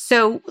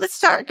 So let's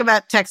talk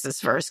about Texas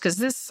first,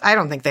 because I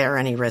don't think there are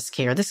any risk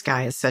here. This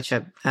guy is such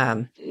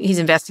he's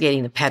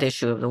investigating the pet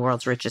issue of the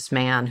world's richest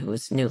man, who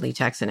is newly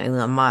Texan,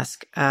 Elon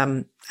Musk.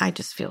 I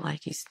just feel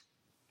like it's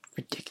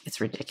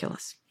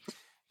ridiculous.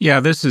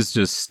 Yeah, this is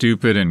just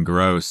stupid and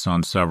gross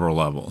on several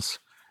levels.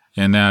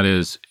 And that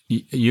is,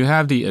 you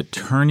have the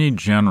Attorney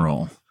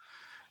General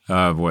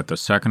of the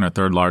second or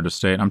third largest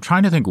state. I'm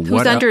trying to think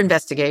who's under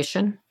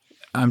investigation.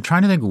 I'm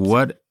trying to think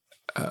what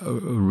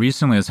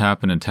recently has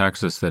happened in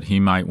Texas that he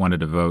might want to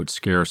devote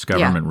scarce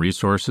government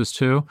resources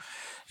to.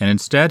 And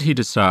instead, he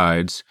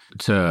decides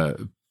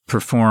to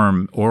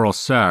perform oral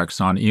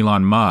sex on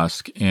Elon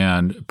Musk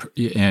and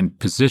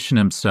position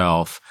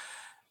himself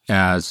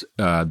as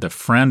the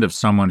friend of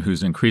someone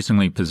who's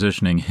increasingly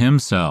positioning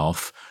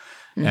himself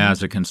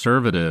as a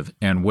conservative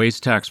and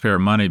waste taxpayer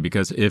money.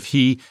 Because if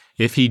he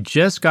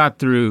just got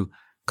through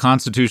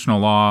constitutional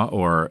law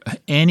or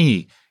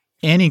any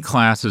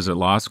classes at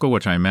law school,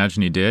 which I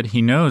imagine he did,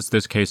 he knows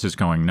this case is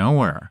going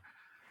nowhere.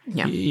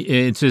 Yeah.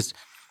 It's just,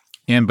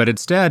 but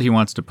instead he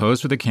wants to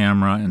pose for the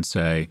camera and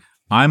say,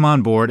 I'm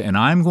on board and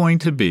I'm going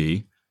to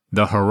be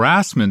the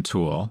harassment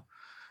tool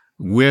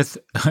with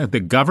the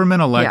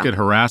government elected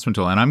harassment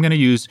tool. And I'm going to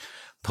use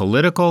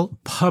political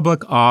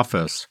public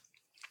office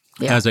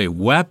as a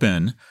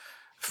weapon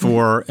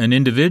for an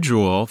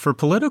individual for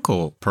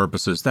political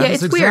purposes. That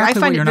is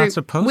exactly what you're not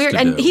supposed to do.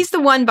 And he's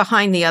the one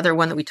behind the other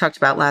one that we talked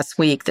about last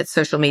week, that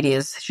social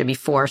media should be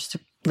forced to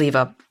leave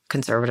up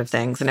conservative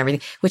things and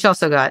everything, which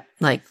also got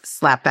like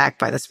slapped back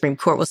by the Supreme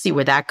Court. We'll see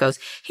where that goes.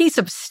 He's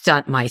a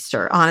stunt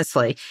meister,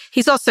 honestly.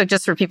 He's also,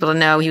 just for people to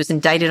know, he was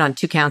indicted on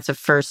 2 counts of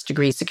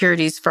first-degree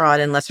securities fraud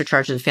and lesser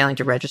charges of failing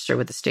to register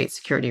with the state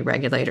security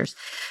regulators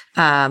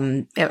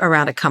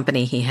around a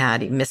company he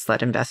had. He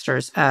misled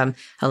investors, and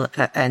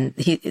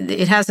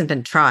it hasn't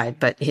been tried,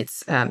 but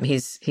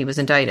he was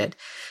indicted.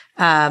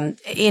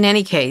 In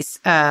any case,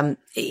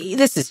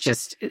 he's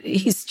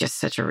just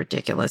such a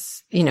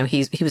ridiculous, he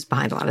was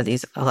behind a lot of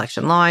these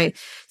election law,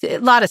 a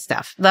lot of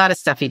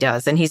stuff he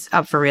does. And he's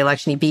up for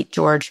re-election. He beat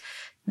George,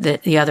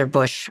 the other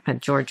Bush,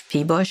 George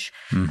P. Bush,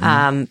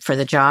 for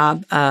the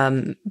job.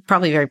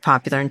 Probably very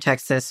popular in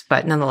Texas,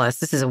 but nonetheless,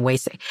 this is a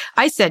waste.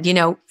 I said,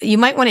 you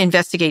might want to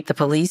investigate the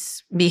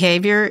police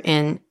behavior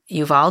in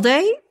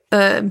Uvalde.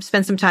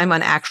 Spend some time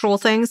on actual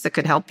things that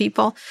could help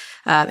people.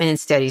 And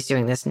instead, he's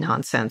doing this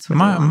nonsense.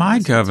 My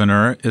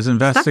governor is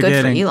investigating.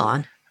 It's not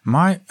good for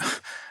Elon.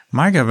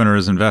 My governor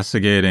is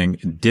investigating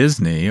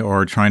Disney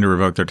or trying to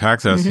revoke their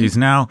tax status. He's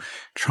now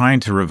trying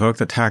to revoke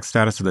the tax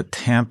status of the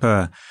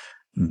Tampa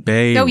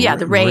Bay. Oh, yeah,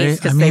 the Rays,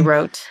 because they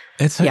wrote.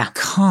 It's like,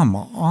 come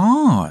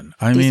on.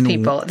 These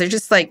people, they're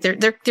just like,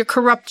 they're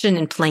corruption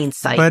in plain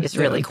sight is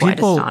really quite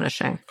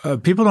astonishing.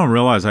 People don't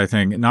realize, I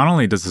think, not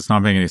only does this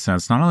not make any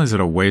sense, not only is it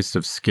a waste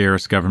of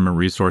scarce government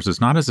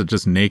resources, not is it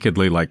just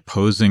nakedly like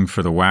posing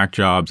for the whack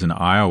jobs in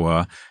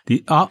Iowa.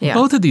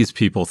 Both of these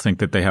people think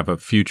that they have a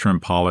future in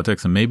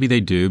politics, and maybe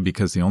they do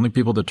because the only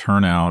people to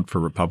turn out for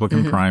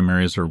Republican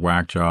primaries are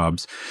whack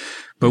jobs.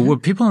 But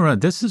what people don't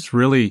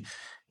realize,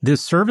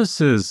 this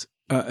service is,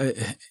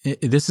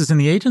 this is in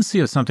the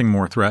agency of something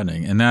more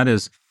threatening, and that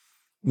is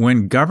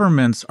when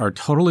governments are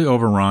totally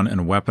overrun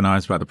and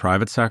weaponized by the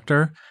private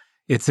sector,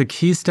 it's a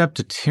key step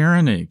to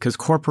tyranny because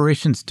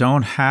corporations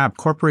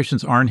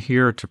aren't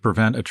here to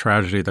prevent a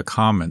tragedy of the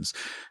commons.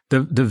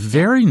 The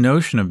very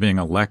notion of being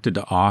elected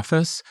to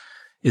office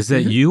is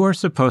that you are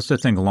supposed to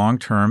think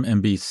long-term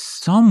and be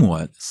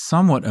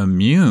somewhat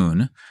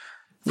immune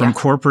from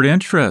corporate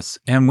interests.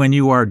 And when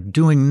you are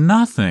doing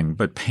nothing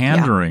but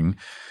pandering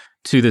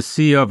to the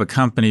CEO of a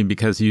company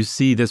because you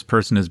see this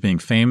person as being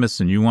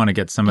famous and you want to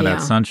get some of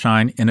that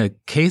sunshine in a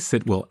case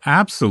that will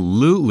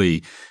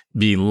absolutely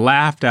be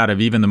laughed out of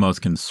even the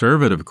most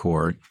conservative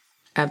court.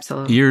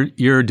 Absolutely.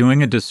 You're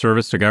doing a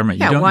disservice to government.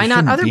 Yeah, why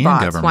not other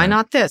bots? Why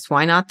not this?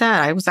 Why not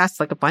that? I was asked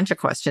like a bunch of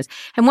questions.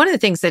 And one of the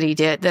things that he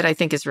did that I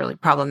think is really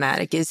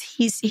problematic is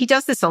he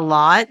does this a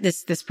lot,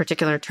 this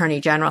particular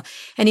attorney general,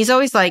 and he's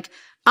always like,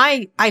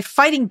 I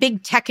fighting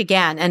big tech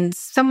again. And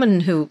someone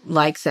who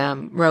likes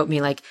him wrote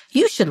me like,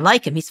 you should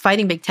like him. He's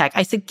fighting big tech.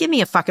 I said, give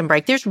me a fucking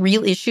break. There's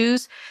real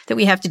issues that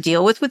we have to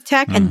deal with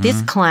tech. And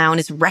this clown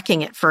is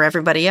wrecking it for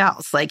everybody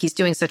else. Like he's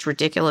doing such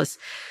ridiculous.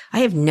 I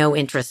have no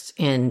interest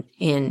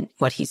in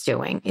what he's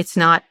doing. It's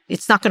not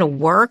going to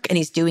work. And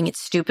he's doing it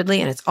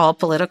stupidly and it's all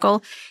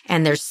political.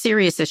 And there's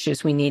serious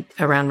issues we need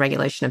around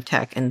regulation of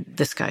tech. And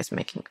this guy's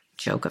making a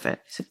joke of it.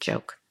 It's a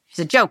joke. He's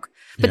a joke.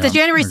 But the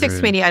January 6th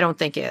committee, I don't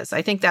think is.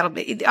 I think that'll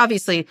be,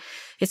 obviously,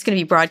 it's going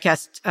to be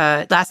broadcast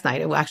last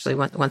night. It will actually,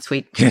 once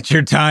we get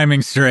your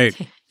timing straight.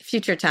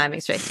 Future timing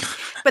straight.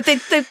 But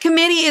the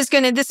committee is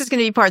going to, this is going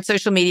to be part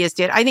social media's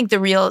did. I think the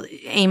real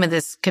aim of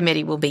this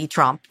committee will be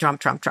Trump. And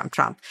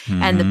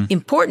the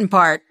important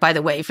part, by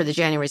the way, for the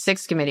January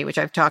 6th committee, which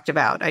I've talked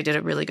about, I did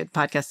a really good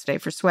podcast today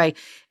for Sway,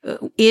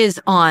 is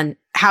on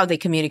how they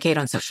communicate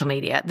on social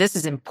media. This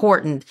is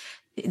important.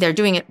 They're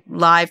doing it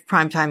live,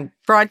 primetime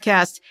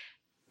broadcast.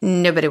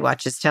 Nobody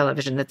watches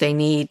television that they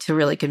need to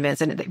really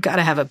convince. And they've got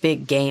to have a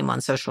big game on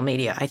social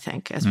media, I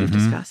think, as we've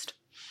discussed.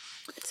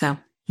 So.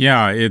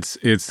 Yeah, it's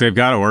they've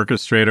got to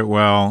orchestrate it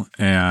well.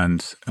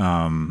 And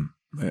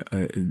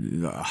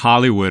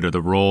Hollywood, or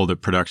the role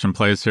that production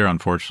plays here,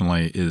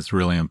 unfortunately, is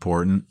really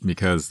important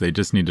because they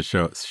just need to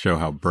show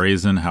how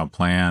brazen, how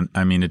planned.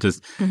 I mean, it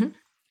just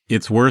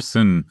it's worse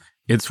than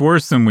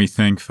we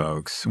think,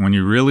 folks. When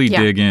you really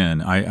dig in,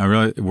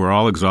 we're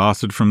all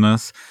exhausted from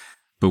this.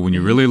 But when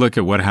you really look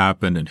at what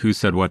happened and who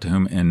said what to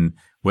whom and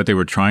what they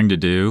were trying to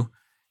do,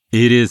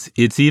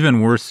 it's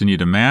even worse than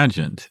you'd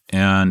imagined.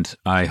 And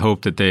I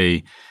hope that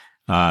they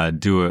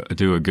do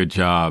a good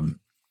job,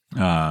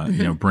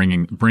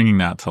 bringing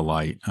that to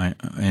light.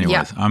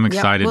 I'm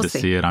excited to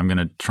see it. I'm going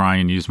to try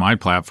and use my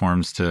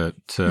platforms to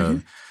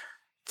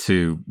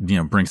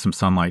bring some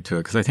sunlight to it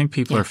because I think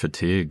people are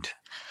fatigued.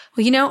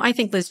 Well, I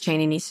think Liz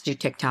Cheney needs to do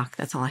TikTok.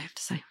 That's all I have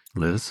to say.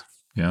 Liz?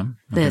 Yeah.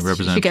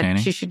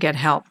 She should get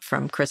help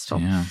from Crystal.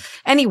 Yeah.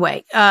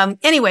 Anyway,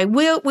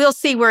 we'll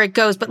see where it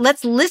goes, but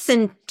let's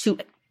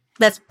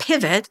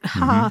pivot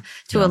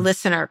to a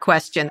listener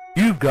question.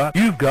 You've got,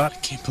 I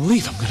can't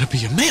believe I'm going to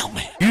be a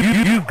mailman.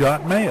 You've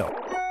got mail.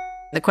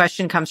 The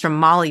question comes from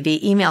Molly via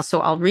email, so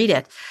I'll read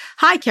it.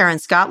 Hi, Karen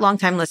Scott,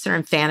 longtime listener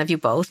and fan of you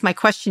both. My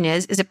question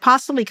is it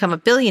possible to become a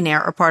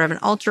billionaire or part of an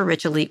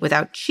ultra-rich elite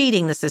without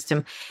cheating the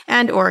system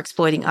and or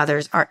exploiting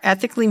others? Are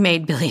ethically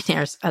made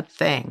billionaires a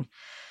thing?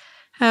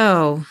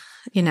 Oh,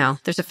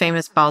 there's a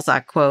famous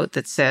Balzac quote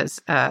that says,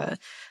 the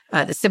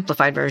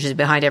simplified version is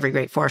behind every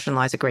great fortune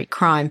lies a great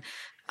crime.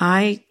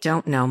 I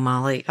don't know,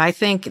 Molly. I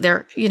think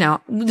the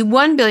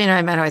one billionaire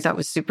I met who I thought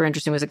was super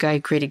interesting was a guy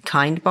who created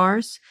Kind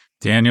bars.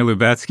 Daniel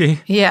Lubetsky?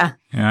 Yeah.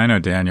 Yeah, I know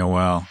Daniel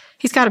well.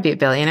 He's got to be a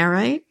billionaire,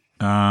 right?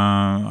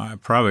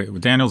 Probably.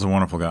 Daniel's a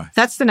wonderful guy.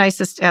 That's the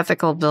nicest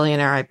ethical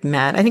billionaire I've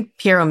met. I think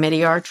Piero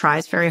Miglior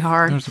tries very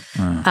hard.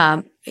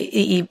 The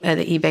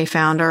eBay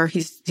founder,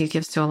 he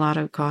gives to a lot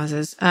of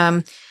causes.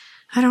 I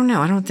don't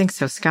know. I don't think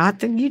so.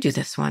 Scott, you do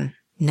this one.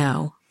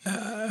 No.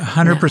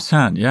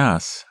 100%,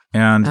 yes.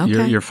 And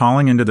you're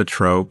falling into the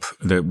trope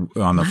that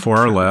on the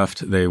far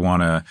left, they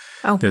want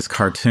this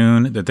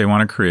cartoon that they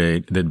want to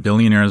create, that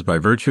billionaires, by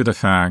virtue of the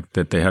fact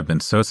that they have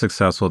been so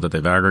successful that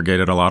they've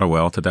aggregated a lot of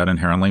wealth, that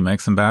inherently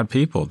makes them bad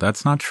people.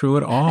 That's not true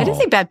at all. I didn't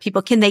say bad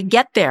people. Can they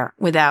get there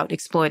without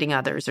exploiting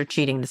others or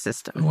cheating the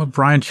system? Well,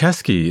 Brian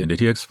Chesky,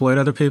 did he exploit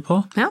other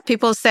people? Well,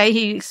 people say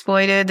he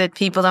exploited that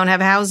people don't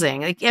have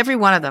housing. Like every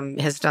one of them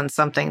has done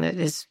something that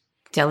is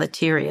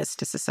deleterious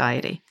to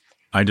society.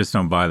 I just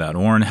don't buy that.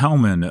 Warren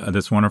Hellman,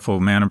 this wonderful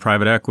man in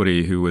private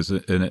equity who was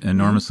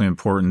enormously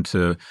important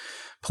to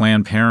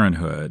Planned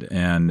Parenthood,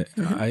 and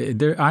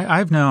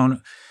I've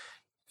known.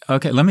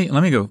 Okay, let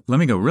me go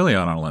really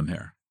out on a limb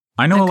here.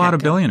 I know a lot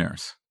of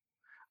billionaires.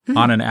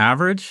 On an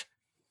average,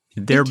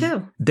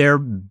 they're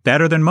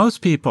better than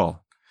most people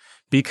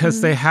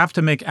because they have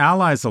to make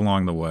allies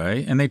along the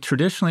way, and they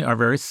traditionally are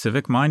very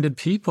civic-minded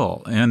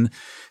people. And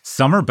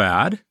some are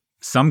bad.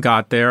 Some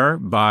got there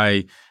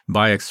by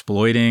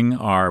exploiting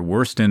our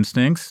worst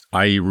instincts,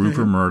 i.e.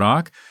 Rupert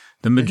Murdoch.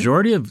 The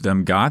majority of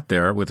them got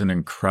there with an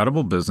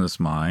incredible business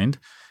mind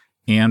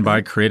and by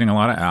creating a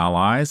lot of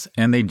allies.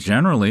 And they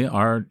generally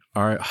are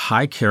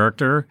high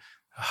character,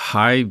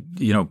 high,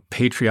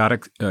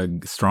 patriotic,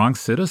 strong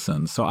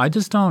citizens. So I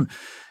just don't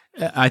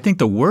 – I think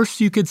the worst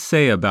you could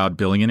say about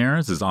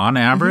billionaires is on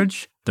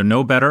average, they're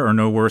no better or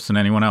no worse than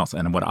anyone else.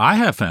 And what I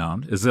have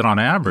found is that on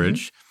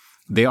average –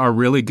 they are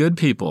really good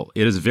people.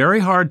 It is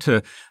very hard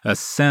to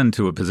ascend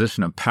to a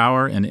position of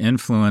power and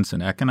influence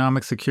and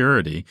economic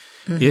security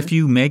if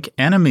you make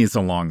enemies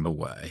along the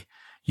way.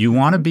 You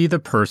want to be the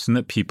person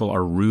that people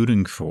are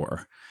rooting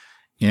for.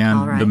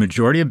 And the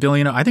majority of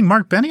billionaires, I think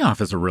Mark Benioff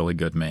is a really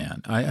good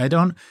man. I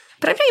don't.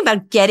 But I'm talking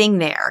about getting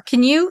there.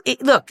 Can you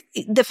look,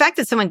 the fact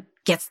that someone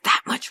gets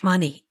that much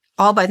money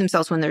all by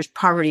themselves when there's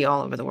poverty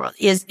all over the world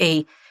is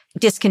a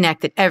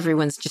disconnect that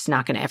everyone's just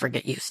not going to ever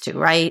get used to,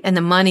 right? And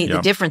the money,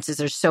 the differences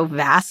are so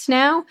vast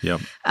now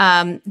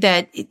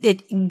that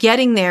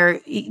getting there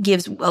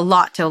gives a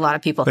lot to a lot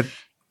of people. But,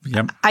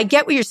 I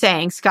get what you're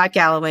saying. Scott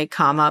Galloway,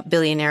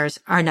 billionaires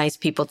are nice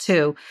people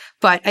too.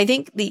 But I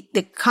think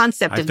the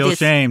concept of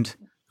this—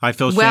 I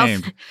feel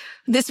shamed.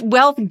 This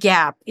wealth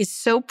gap is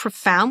so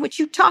profound, which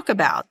you talk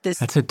about.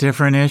 That's a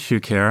different issue,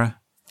 Kara.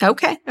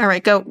 Okay. All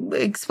right. Go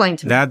explain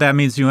to me. That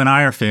means you and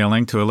I are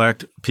failing to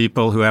elect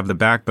people who have the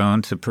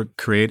backbone to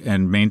create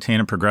and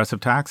maintain a progressive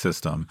tax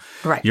system.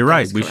 Right. You're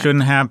right. We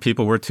shouldn't have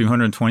people worth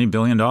 $220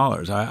 billion.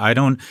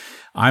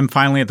 I'm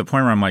finally at the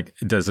point where I'm like,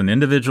 does an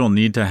individual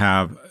need to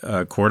have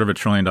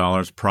 $250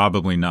 billion?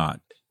 Probably not.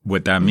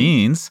 What that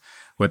means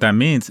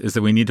is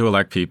that we need to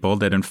elect people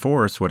that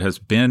enforce what has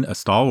been a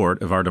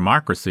stalwart of our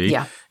democracy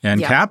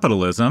and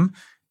capitalism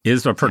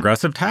is a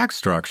progressive tax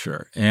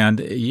structure. And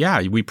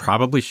we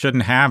probably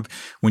shouldn't have,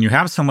 when you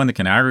have someone that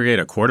can aggregate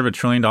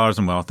 $250 billion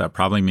in wealth, that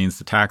probably means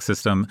the tax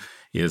system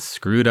is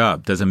screwed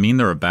up. Does it mean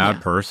they're a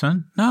bad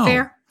person? No.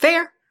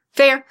 Fair.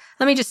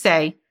 Let me just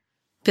say,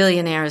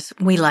 billionaires,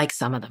 we like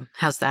some of them.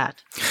 How's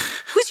that?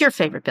 Who's your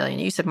favorite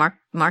billionaire? You said Mark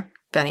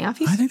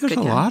Benioff. I think there's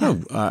a lot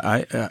of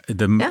I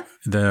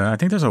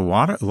think there's a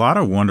lot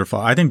of wonderful.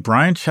 I think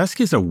Brian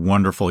Chesky's a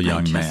wonderful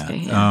young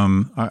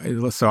man.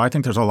 So I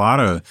think there's a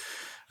lot of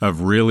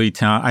really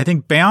talented. I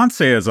think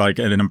Beyonce is like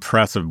an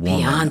impressive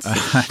woman.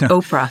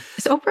 Oprah.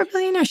 Is Oprah a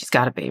billionaire? She's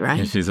got to be, right?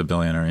 Yeah, she's a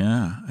billionaire,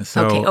 yeah.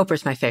 So, okay,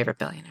 Oprah's my favorite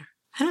billionaire.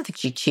 I don't think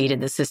she cheated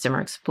the system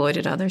or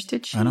exploited others,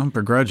 did she? I don't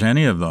begrudge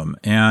any of them.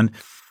 And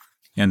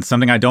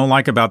something I don't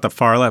like about the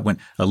far left, when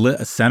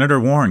Senator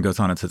Warren goes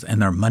on and says, and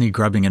they're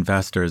money-grubbing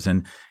investors,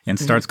 and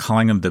starts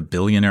calling them the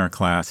billionaire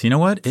class. You know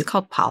what? It's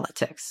called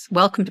politics.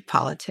 Welcome to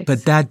politics.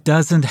 But that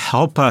doesn't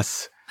help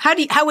us.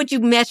 How would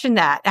you mention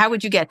that? How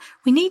would you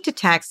we need to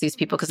tax these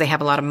people because they have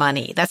a lot of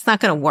money. That's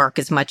not going to work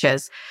as much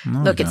as,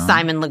 look at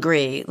Simon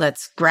Legree,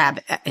 let's grab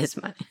his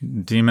money.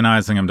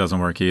 Demonizing him doesn't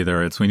work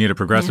either. We need a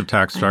progressive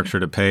tax structure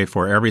to pay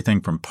for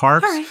everything from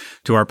parks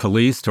to our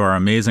police to our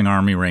amazing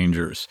Army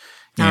Rangers.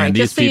 And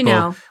these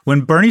people,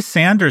 when Bernie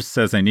Sanders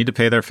says they need to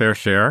pay their fair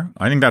share,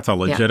 I think that's a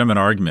legitimate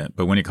argument.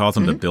 But when he calls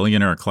them the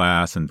billionaire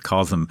class and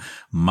calls them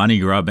money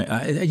grubbing,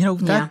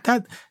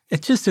 that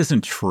it just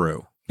isn't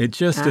true. It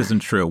just isn't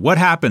true. What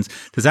happens?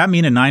 Does that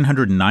mean at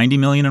 $990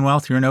 million in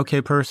wealth, you're an okay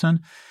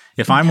person?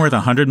 If I'm worth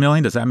 $100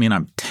 million, does that mean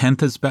I'm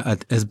 10th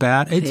as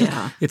bad?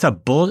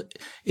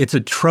 It's a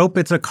trope.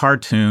 It's a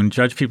cartoon.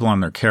 Judge people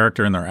on their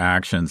character and their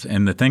actions.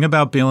 And the thing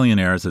about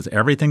billionaires is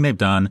everything they've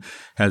done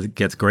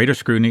gets greater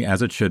scrutiny,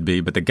 as it should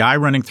be. But the guy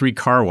running 3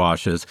 car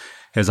washes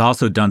has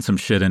also done some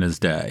shit in his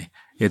day.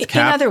 In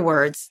other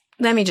words,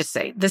 let me just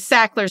say, the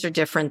Sacklers are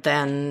different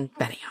than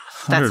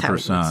Benioff. That's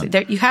 100%. how it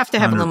works. You have to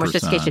have 100%. A little more 100%.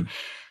 sophistication.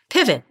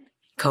 Pivot,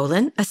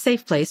 a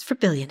safe place for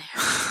billionaires.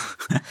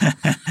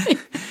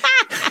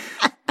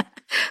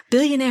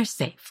 Billionaire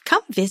safe.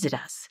 Come visit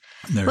us.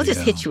 We'll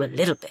just hit you a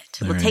little bit.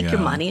 We'll take your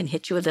money and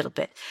hit you a little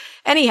bit.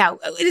 Anyhow,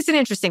 it is an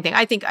interesting thing.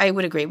 I think I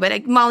would agree.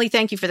 But Molly,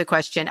 thank you for the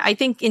question. I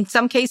think in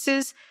some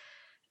cases,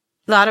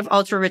 a lot of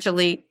ultra-rich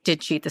elite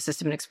did cheat the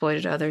system and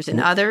exploited others. In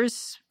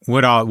others...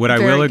 What I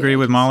will agree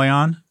with Molly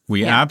on,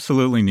 we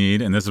absolutely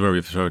need, and this is where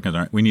we've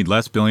spoken, we need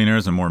less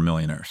billionaires and more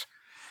millionaires.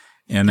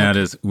 And that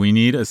is, we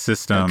need a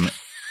system...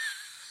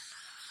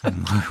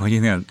 What do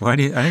you think?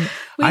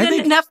 I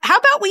think enough. How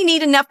about we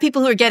need enough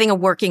people who are getting a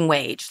working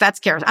wage? That's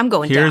Gareth. I'm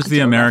going down. Here's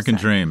the American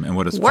dream and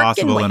what is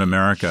possible in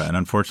America. And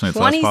unfortunately, it's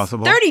less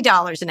possible.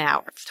 $30 an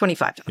hour,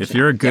 $25. If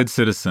you're a good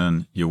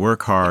citizen, you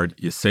work hard,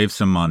 you save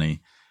some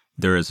money,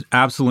 there is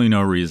absolutely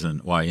no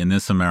reason why in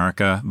this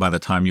America, by the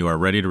time you are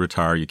ready to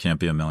retire, you can't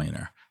be a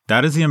millionaire.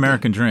 That is the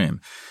American dream.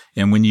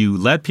 And when you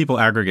let people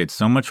aggregate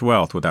so much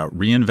wealth without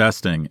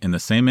reinvesting in the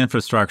same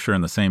infrastructure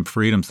and the same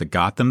freedoms that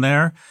got them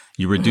there,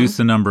 you reduce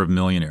the number of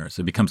millionaires.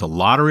 It becomes a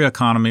lottery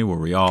economy where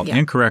we all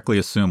incorrectly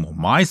assume, well,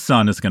 my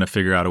son is going to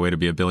figure out a way to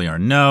be a billionaire.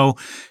 No,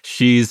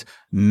 she's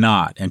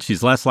not. And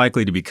she's less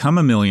likely to become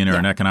a millionaire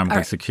and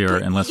economically secure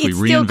unless we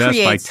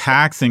reinvest by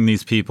taxing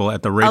these people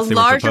at the rates they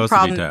were supposed to be taxed. A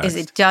larger problem is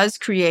it does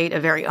create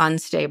a very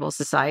unstable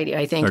society,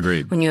 I think.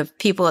 Agreed. When you have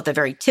people at the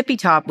very tippy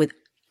top with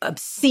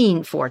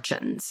obscene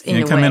fortunes in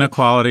income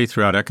inequality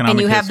throughout economic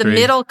history. And you have the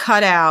middle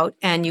cut out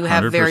and you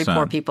have 100%. Very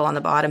poor people on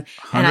the bottom.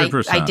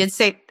 100%. And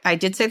I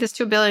did say this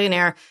to a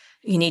billionaire,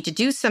 you need to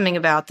do something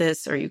about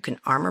this or you can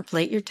armor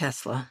plate your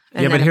Tesla.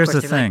 And then, but here's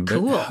the thing. Like,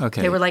 cool.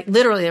 Okay. They were like,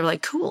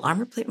 cool,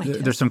 armor plate my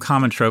Tesla. There's some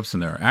common tropes in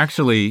there.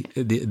 Actually,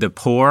 the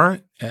poor,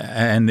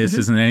 and this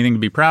isn't anything to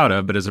be proud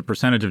of, but as a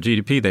percentage of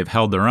GDP, they've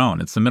held their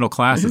own. It's the middle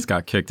class that's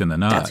got kicked in the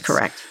nuts. That's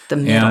correct. The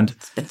middle has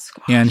been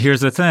squashed. And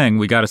here's the thing.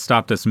 We got to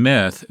stop this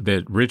myth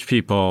that rich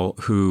people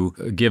who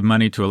give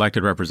money to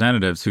elected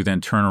representatives who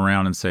then turn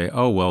around and say,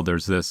 oh, well,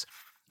 there's this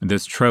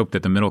trope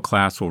that the middle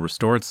class will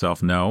restore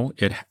itself. No,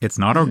 it's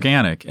not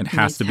organic. It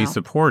has to be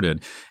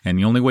supported. And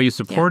the only way you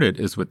support it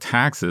is with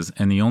taxes.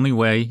 And the only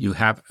way you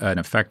have an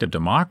effective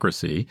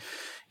democracy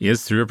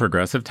is through a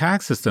progressive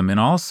tax system. And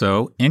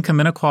also,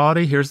 income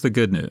inequality, here's the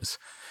good news.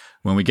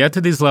 When we get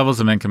to these levels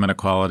of income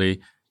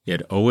inequality,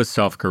 it always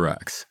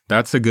self-corrects.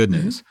 That's the good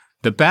news.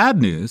 The bad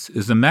news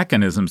is the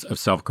mechanisms of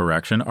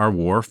self-correction are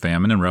war,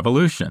 famine, and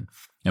revolution.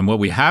 And what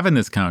we have in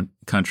this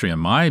country, in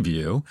my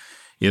view,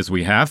 is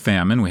we have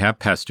famine, we have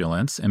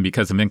pestilence, and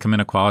because of income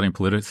inequality and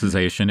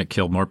politicization, it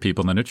killed more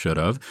people than it should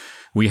have.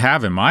 We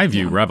have, in my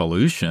view,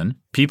 revolution.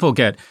 People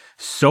get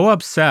so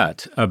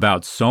upset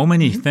about so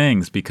many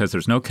things because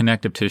there's no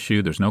connective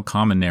tissue, there's no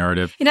common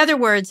narrative. In other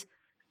words,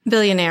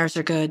 billionaires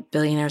are good,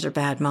 billionaires are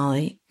bad,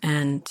 Molly,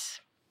 and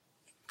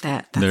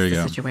that's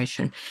the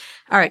situation.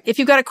 All right. If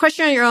you've got a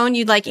question on your own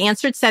you'd like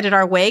answered, send it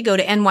our way. Go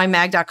to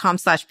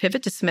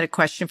nymag.com/pivot to submit a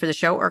question for the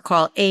show or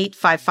call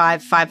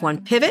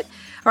 855-51-PIVOT.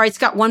 All right,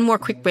 Scott, one more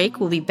quick break.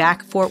 We'll be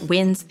back for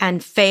wins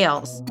and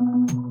fails.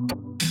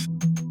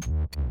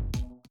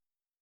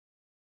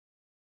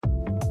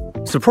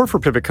 Support for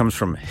Pivot comes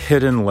from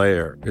Hidden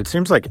Layer. It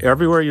seems like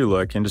everywhere you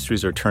look,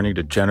 industries are turning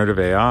to generative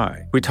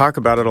AI. We talk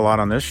about it a lot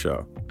on this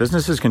show.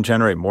 Businesses can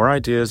generate more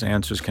ideas,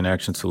 answers,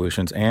 connections,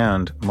 solutions,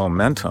 and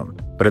momentum.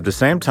 But at the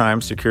same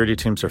time, security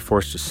teams are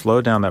forced to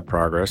slow down that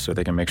progress so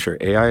they can make sure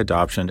AI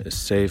adoption is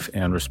safe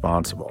and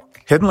responsible.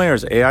 Hidden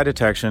Layer's AI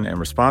detection and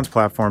response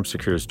platform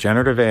secures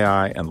generative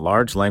AI and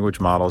large language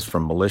models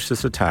from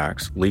malicious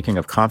attacks, leaking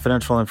of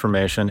confidential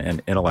information,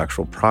 and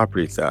intellectual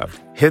property theft.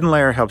 Hidden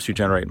Layer helps you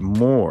generate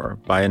more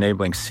by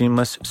enabling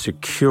seamless,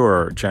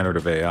 secure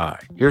generative AI.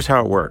 Here's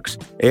how it works.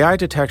 AI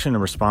detection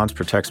and response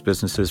protects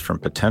businesses from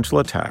potential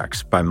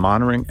attacks by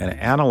monitoring and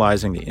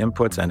analyzing the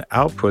inputs and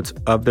outputs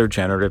of their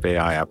generative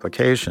AI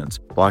applications,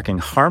 blocking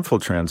harmful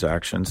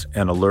transactions,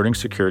 and alerting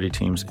security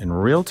teams in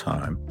real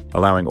time,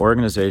 allowing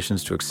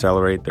organizations to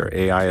accelerate their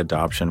AI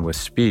adoption with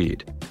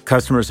speed.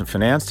 Customers in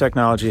finance,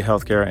 technology,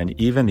 healthcare, and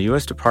even the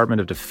U.S.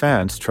 Department of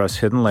Defense trust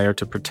Hidden Layer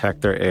to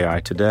protect their AI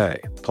today.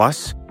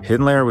 Plus,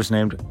 Hidden Layer was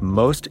named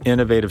Most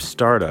Innovative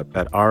Startup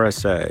at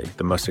RSA,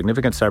 the most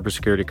significant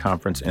cybersecurity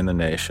conference in the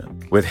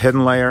nation. With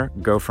Hidden Layer,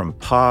 go from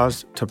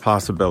pause to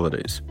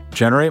possibilities.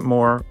 Generate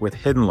more with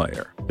Hidden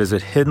Layer.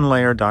 Visit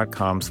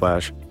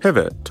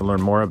hiddenlayer.com/pivot to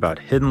learn more about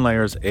Hidden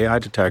Layer's AI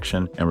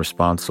detection and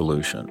response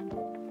solution.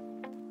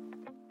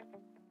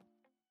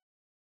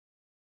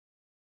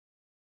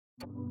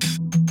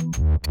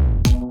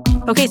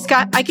 Okay,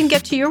 Scott, I can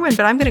get to your win,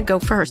 but I'm going to go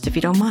first, if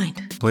you don't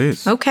mind.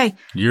 Please. Okay.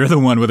 You're the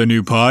one with a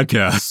new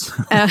podcast.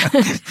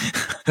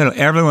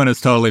 Everyone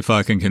is totally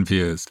fucking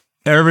confused.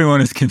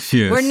 Everyone is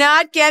confused. We're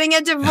not getting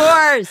a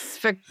divorce,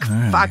 for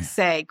fuck's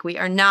sake. We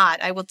are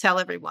not. I will tell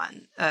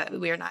everyone.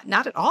 We are not.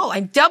 Not at all.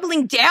 I'm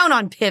doubling down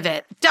on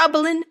Pivot.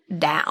 Doubling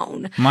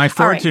down. My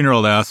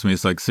 14-year-old asked me,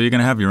 he's like, so you're going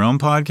to have your own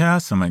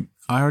podcast? I'm like,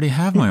 I already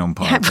have my own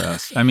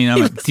podcast. I mean,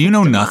 I'm like, do you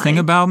know nothing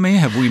about me?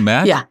 Have we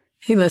met? Yeah.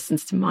 He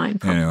listens to mine,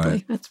 probably.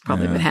 Anyway, that's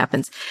probably what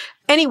happens.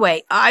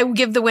 Anyway, I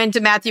give the win to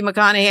Matthew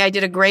McConaughey. I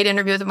did a great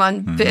interview with him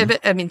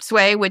on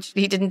Sway, which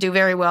he didn't do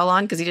very well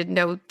on because he didn't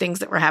know things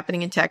that were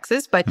happening in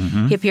Texas. But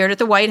he appeared at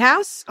the White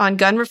House on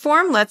gun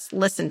reform. Let's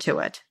listen to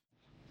it.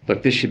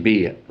 Look, this should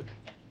be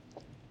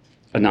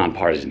a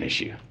nonpartisan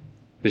issue.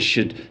 This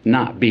should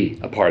not be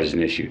a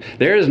partisan issue.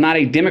 There is not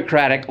a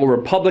Democratic or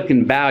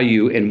Republican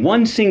value in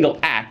one single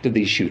act of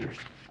these shooters.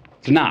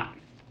 It's not.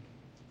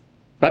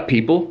 But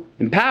people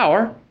in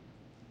power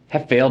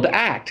have failed to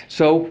act.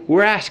 So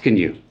we're asking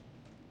you,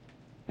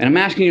 and I'm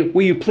asking you,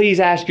 will you please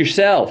ask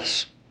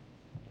yourselves,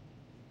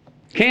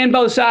 can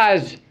both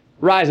sides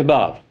rise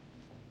above?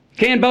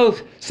 Can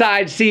both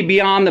sides see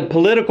beyond the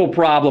political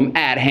problem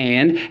at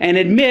hand and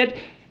admit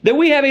that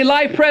we have a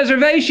life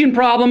preservation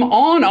problem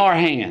on our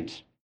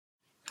hands?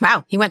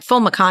 Wow, he went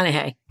full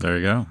McConaughey. There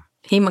you go.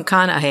 He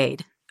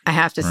McConaughey'd, I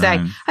have to say.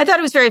 I thought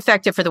it was very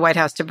effective for the White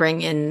House to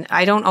bring in,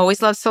 I don't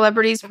always love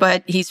celebrities,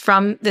 but he's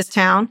from this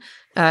town,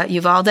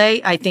 Uvalde.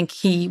 I think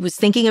he was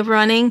thinking of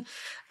running.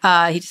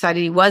 He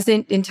decided he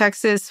wasn't in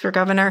Texas for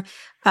governor.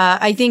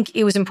 I think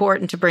it was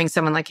important to bring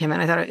someone like him.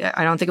 And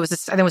I think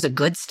it was a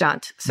good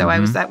stunt. So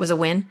that was a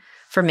win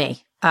for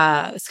me.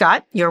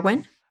 Scott, your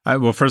win?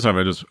 Well, first off,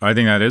 I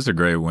think that is a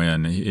great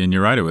win. And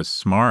you're right, it was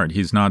smart.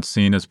 He's not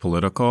seen as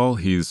political.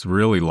 He's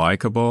really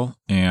likable.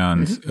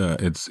 And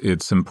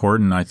it's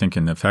important, I think,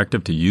 and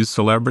effective to use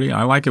celebrity.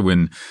 I like it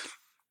when,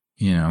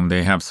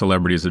 they have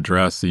celebrities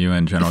address the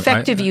UN General.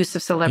 Effective use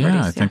of celebrities.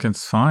 Yeah, I think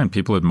it's fine.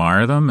 People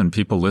admire them and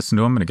people listen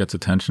to them and it gets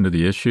attention to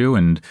the issue.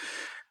 And,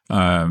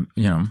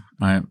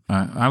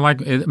 I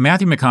like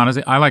Matthew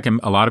McConaughey. I like him.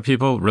 A lot of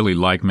people really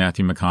like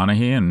Matthew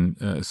McConaughey.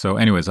 And so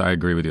anyways, I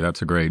agree with you.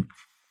 That's a great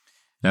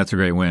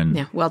win.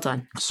 Yeah, well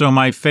done. So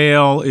my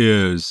fail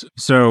is,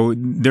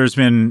 there's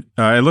been,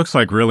 it looks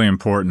like really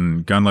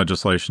important gun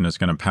legislation is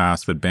going to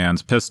pass that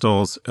bans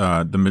pistols.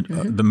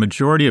 The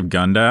majority of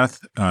gun death,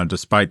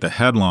 despite the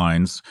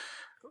headlines,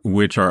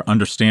 which are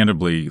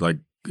understandably like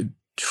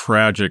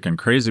tragic and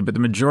crazy, but the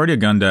majority of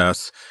gun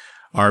deaths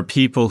are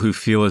people who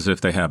feel as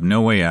if they have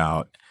no way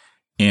out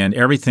and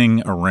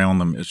everything around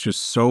them is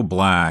just so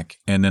black.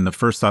 And then the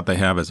first thought they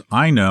have is,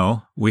 I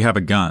know we have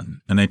a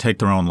gun, and they take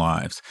their own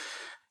lives.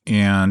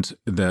 And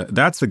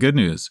that's the good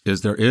news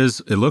is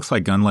it looks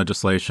like gun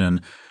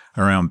legislation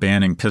around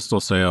banning pistol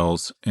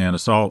sales and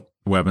assault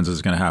weapons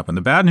is going to happen.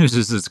 The bad news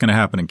is it's going to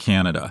happen in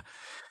Canada.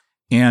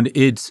 And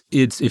it's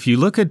if you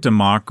look at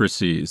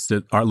democracies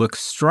that look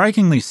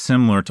strikingly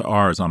similar to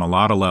ours on a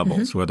lot of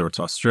levels, whether it's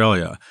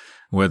Australia,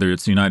 whether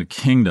it's the United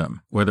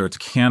Kingdom, whether it's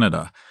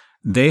Canada,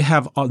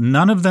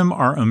 none of them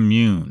are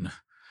immune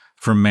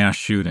from mass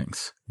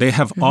shootings. They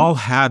have all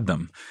had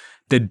them.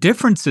 The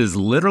difference is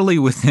literally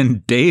within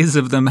days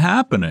of them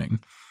happening.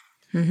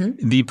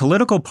 The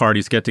political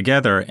parties get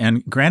together,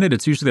 and granted,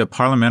 it's usually a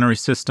parliamentary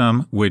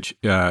system, which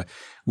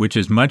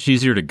is much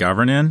easier to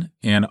govern in.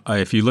 And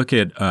if you look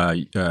at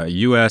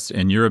U.S.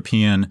 and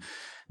European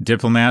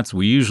diplomats,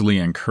 we usually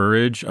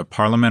encourage a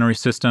parliamentary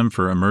system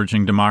for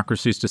emerging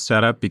democracies to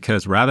set up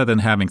because rather than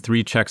having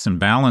three checks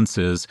and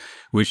balances,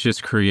 which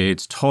just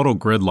creates total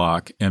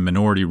gridlock and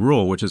minority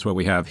rule, which is what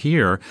we have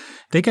here,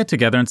 they get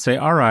together and say,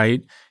 all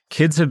right,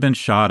 kids have been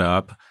shot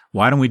up.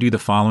 Why don't we do the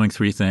following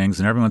three things?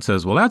 And everyone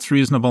says, well, that's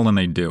reasonable, and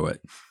they do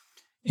it.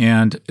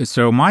 And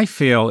so my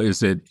fail is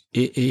that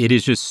it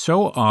is just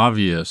so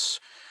obvious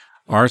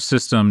our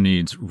system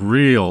needs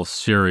real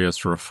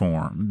serious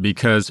reform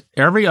because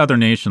every other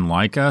nation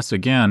like us,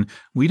 again,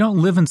 we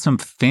don't live in some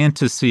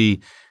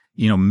fantasy,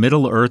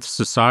 Middle Earth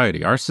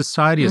society. Our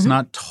society is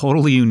not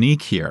totally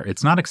unique here.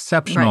 It's not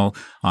exceptional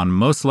on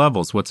most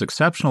levels. What's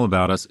exceptional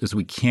about us is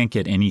we can't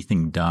get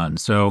anything done.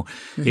 So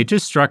it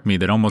just struck me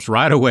that almost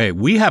right away,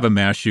 we have a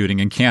mass shooting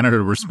and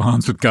Canada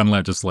responds with gun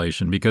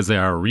legislation because they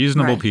are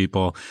reasonable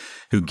people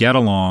who get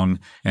along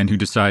and who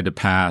decide to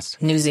pass.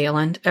 New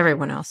Zealand,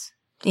 everyone else.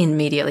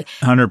 Immediately.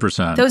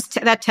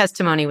 100%. That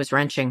testimony was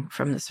wrenching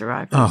from the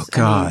survivors. Oh,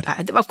 God. I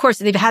mean, of course,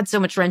 they've had so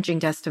much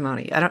wrenching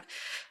testimony.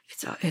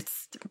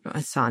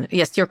 It's on.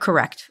 Yes, you're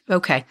correct.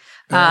 Okay.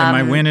 And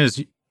my win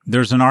is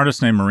there's an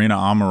artist named Marina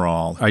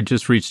Amaral. I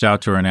just reached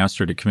out to her and asked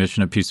her to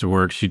commission a piece of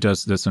work. She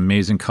does this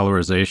amazing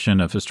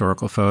colorization of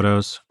historical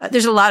photos.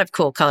 There's a lot of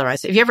cool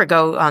colorized. If you ever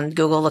go on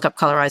Google, look up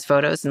colorized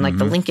photos, and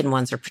the Lincoln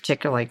ones are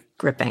particularly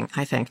gripping,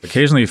 I think.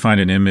 Occasionally you find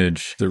an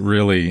image that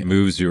really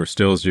moves you or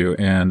stills you.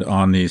 And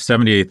on the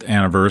 78th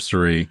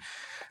anniversary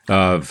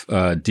of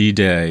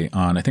D-Day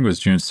on, I think it was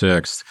June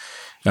 6th,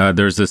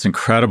 there's this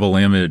incredible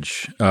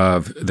image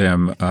of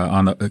them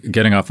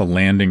getting off a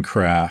landing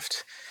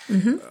craft.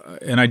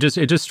 And it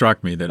just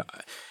struck me that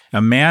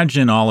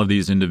imagine all of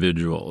these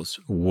individuals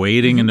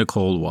wading into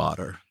cold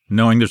water,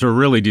 knowing there's a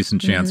really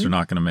decent chance they're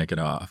not going to make it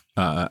out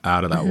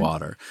of that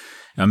water.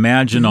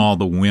 Imagine all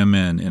the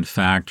women in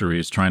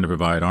factories trying to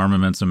provide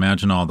armaments.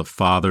 Imagine all the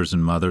fathers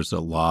and mothers that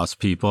lost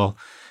people.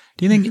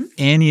 Do you think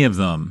any of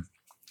them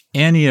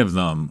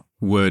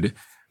would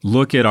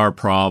look at our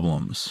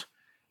problems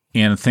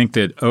and think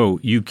that, oh,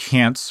 you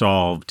can't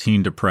solve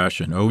teen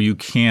depression. Oh, you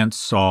can't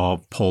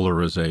solve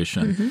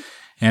polarization.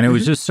 And it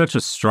was just such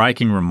a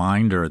striking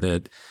reminder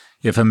that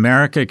if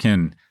America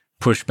can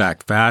push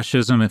back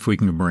fascism, if we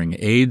can bring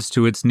AIDS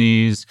to its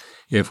knees,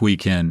 if we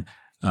can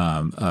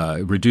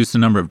reduce the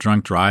number of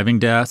drunk driving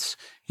deaths,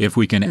 if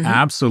we can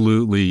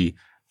absolutely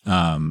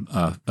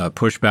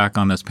push back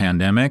on this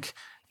pandemic,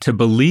 to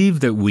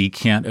believe that we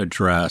can't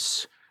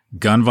address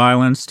gun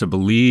violence, to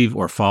believe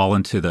or fall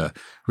into the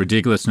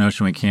ridiculous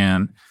notion we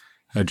can't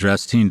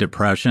address teen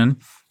depression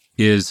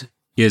is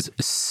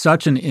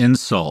such an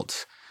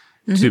insult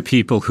to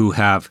people who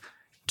have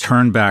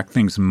turned back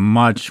things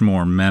much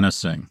more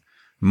menacing,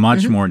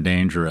 much more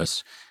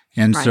dangerous.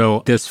 And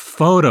so this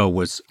photo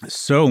was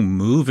so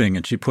moving,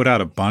 and she put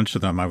out a bunch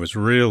of them. I was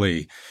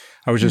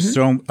just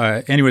so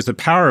anyways, the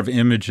power of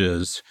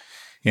images,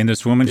 and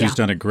this woman who's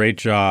done a great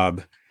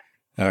job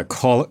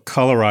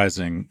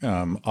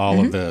colorizing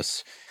all of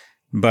this.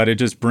 But it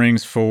just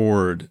brings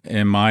forward,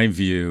 in my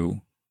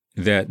view,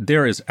 that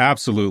there is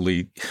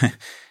absolutely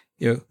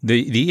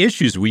the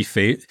issues we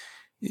face.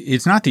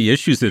 It's not the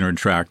issues that are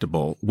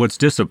intractable. What's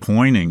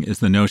disappointing is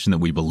the notion that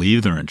we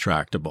believe they're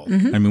intractable.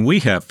 I mean, we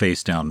have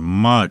faced down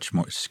much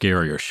more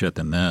scarier shit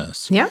than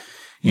this. Yeah.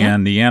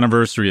 And the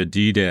anniversary of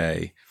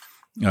D-Day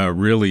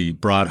really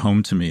brought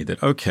home to me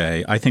that,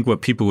 okay, I think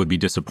what people would be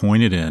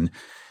disappointed in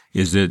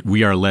is that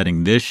we are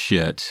letting this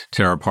shit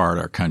tear apart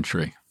our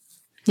country.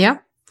 Yeah.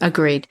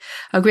 Agreed.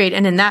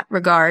 And in that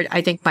regard,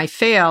 I think my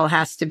fail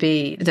has to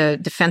be the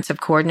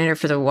defensive coordinator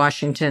for the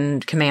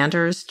Washington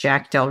Commanders,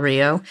 Jack Del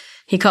Rio.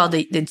 He called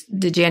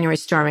the January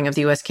storming of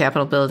the U.S.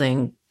 Capitol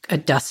building a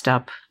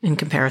dust-up in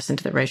comparison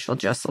to the racial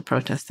justice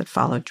protests that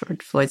followed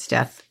George Floyd's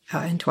death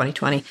in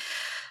 2020.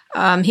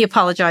 He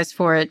apologized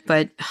for it,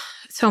 but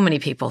so many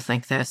people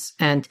think this.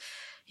 And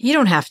you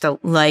don't have to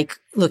like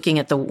looking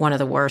at one of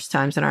the worst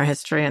times in our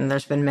history, and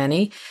there's been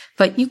many,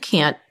 but you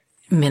can't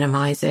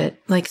minimize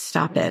it. Like,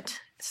 stop it.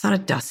 It's not a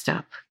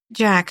dust-up.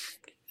 Jack,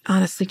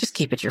 honestly, just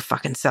keep it your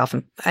fucking self.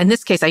 In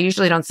this case, I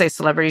usually don't say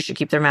celebrities should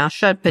keep their mouth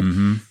shut, but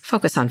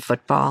focus on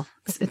football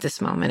at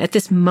this moment. At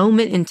this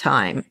moment in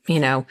time, you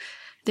don't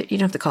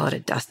have to call it a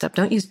dust-up.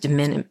 Don't use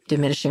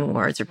diminishing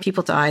words. Or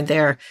people died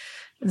there.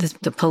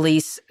 The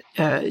police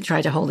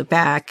tried to hold it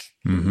back.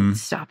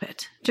 Stop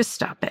it. Just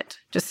stop it.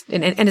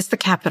 And it's the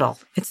Capitol.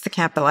 It's the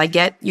Capitol. I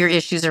get your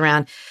issues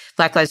around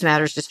Black Lives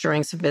Matter is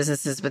destroying some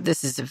businesses, but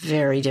this is a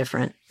very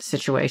different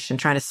situation.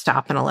 Trying to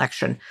stop an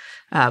election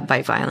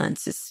by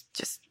violence is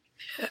just,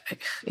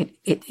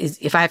 it is.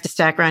 If I have to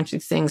stack rank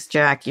these things,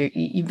 Jack,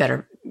 you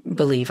better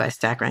believe I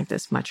stack rank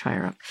this much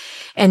higher up.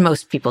 And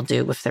most people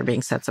do if they're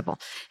being sensible.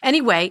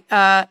 Anyway,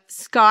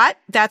 Scott,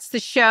 that's the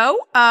show.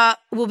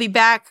 We'll be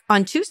back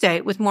on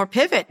Tuesday with more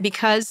Pivot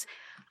because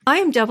I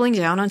am doubling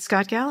down on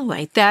Scott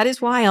Galloway. That is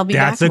why I'll be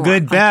back. That's a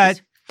good bet.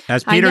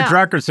 As Peter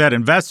Drucker said,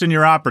 invest in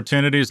your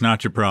opportunities,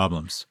 not your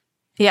problems.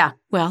 Yeah,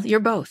 well,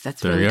 you're both.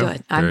 That's really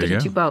good. I'm going to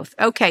do both.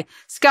 Okay,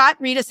 Scott,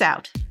 read us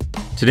out.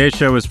 Today's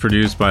show was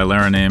produced by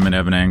Lara Naiman,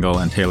 Evan Engel,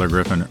 and Taylor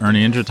Griffin.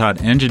 Ernie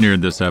Indratot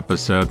engineered this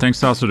episode.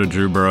 Thanks also to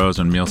Drew Burrows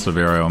and Emil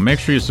Severo. Make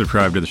sure you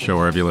subscribe to the show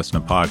wherever you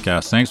listen to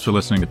podcasts. Thanks for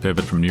listening to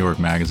Pivot from New York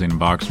Magazine and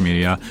Vox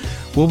Media.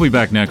 We'll be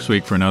back next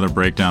week for another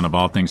breakdown of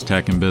all things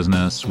tech and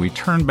business. We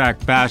turn back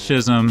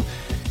fascism,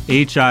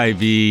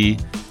 HIV,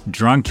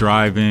 drunk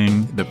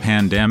driving, the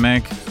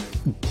pandemic,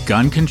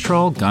 gun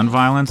control, gun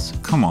violence.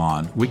 Come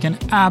on. We can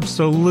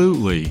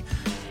absolutely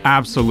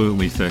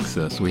fix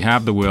this. We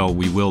have the will.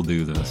 We will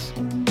do this.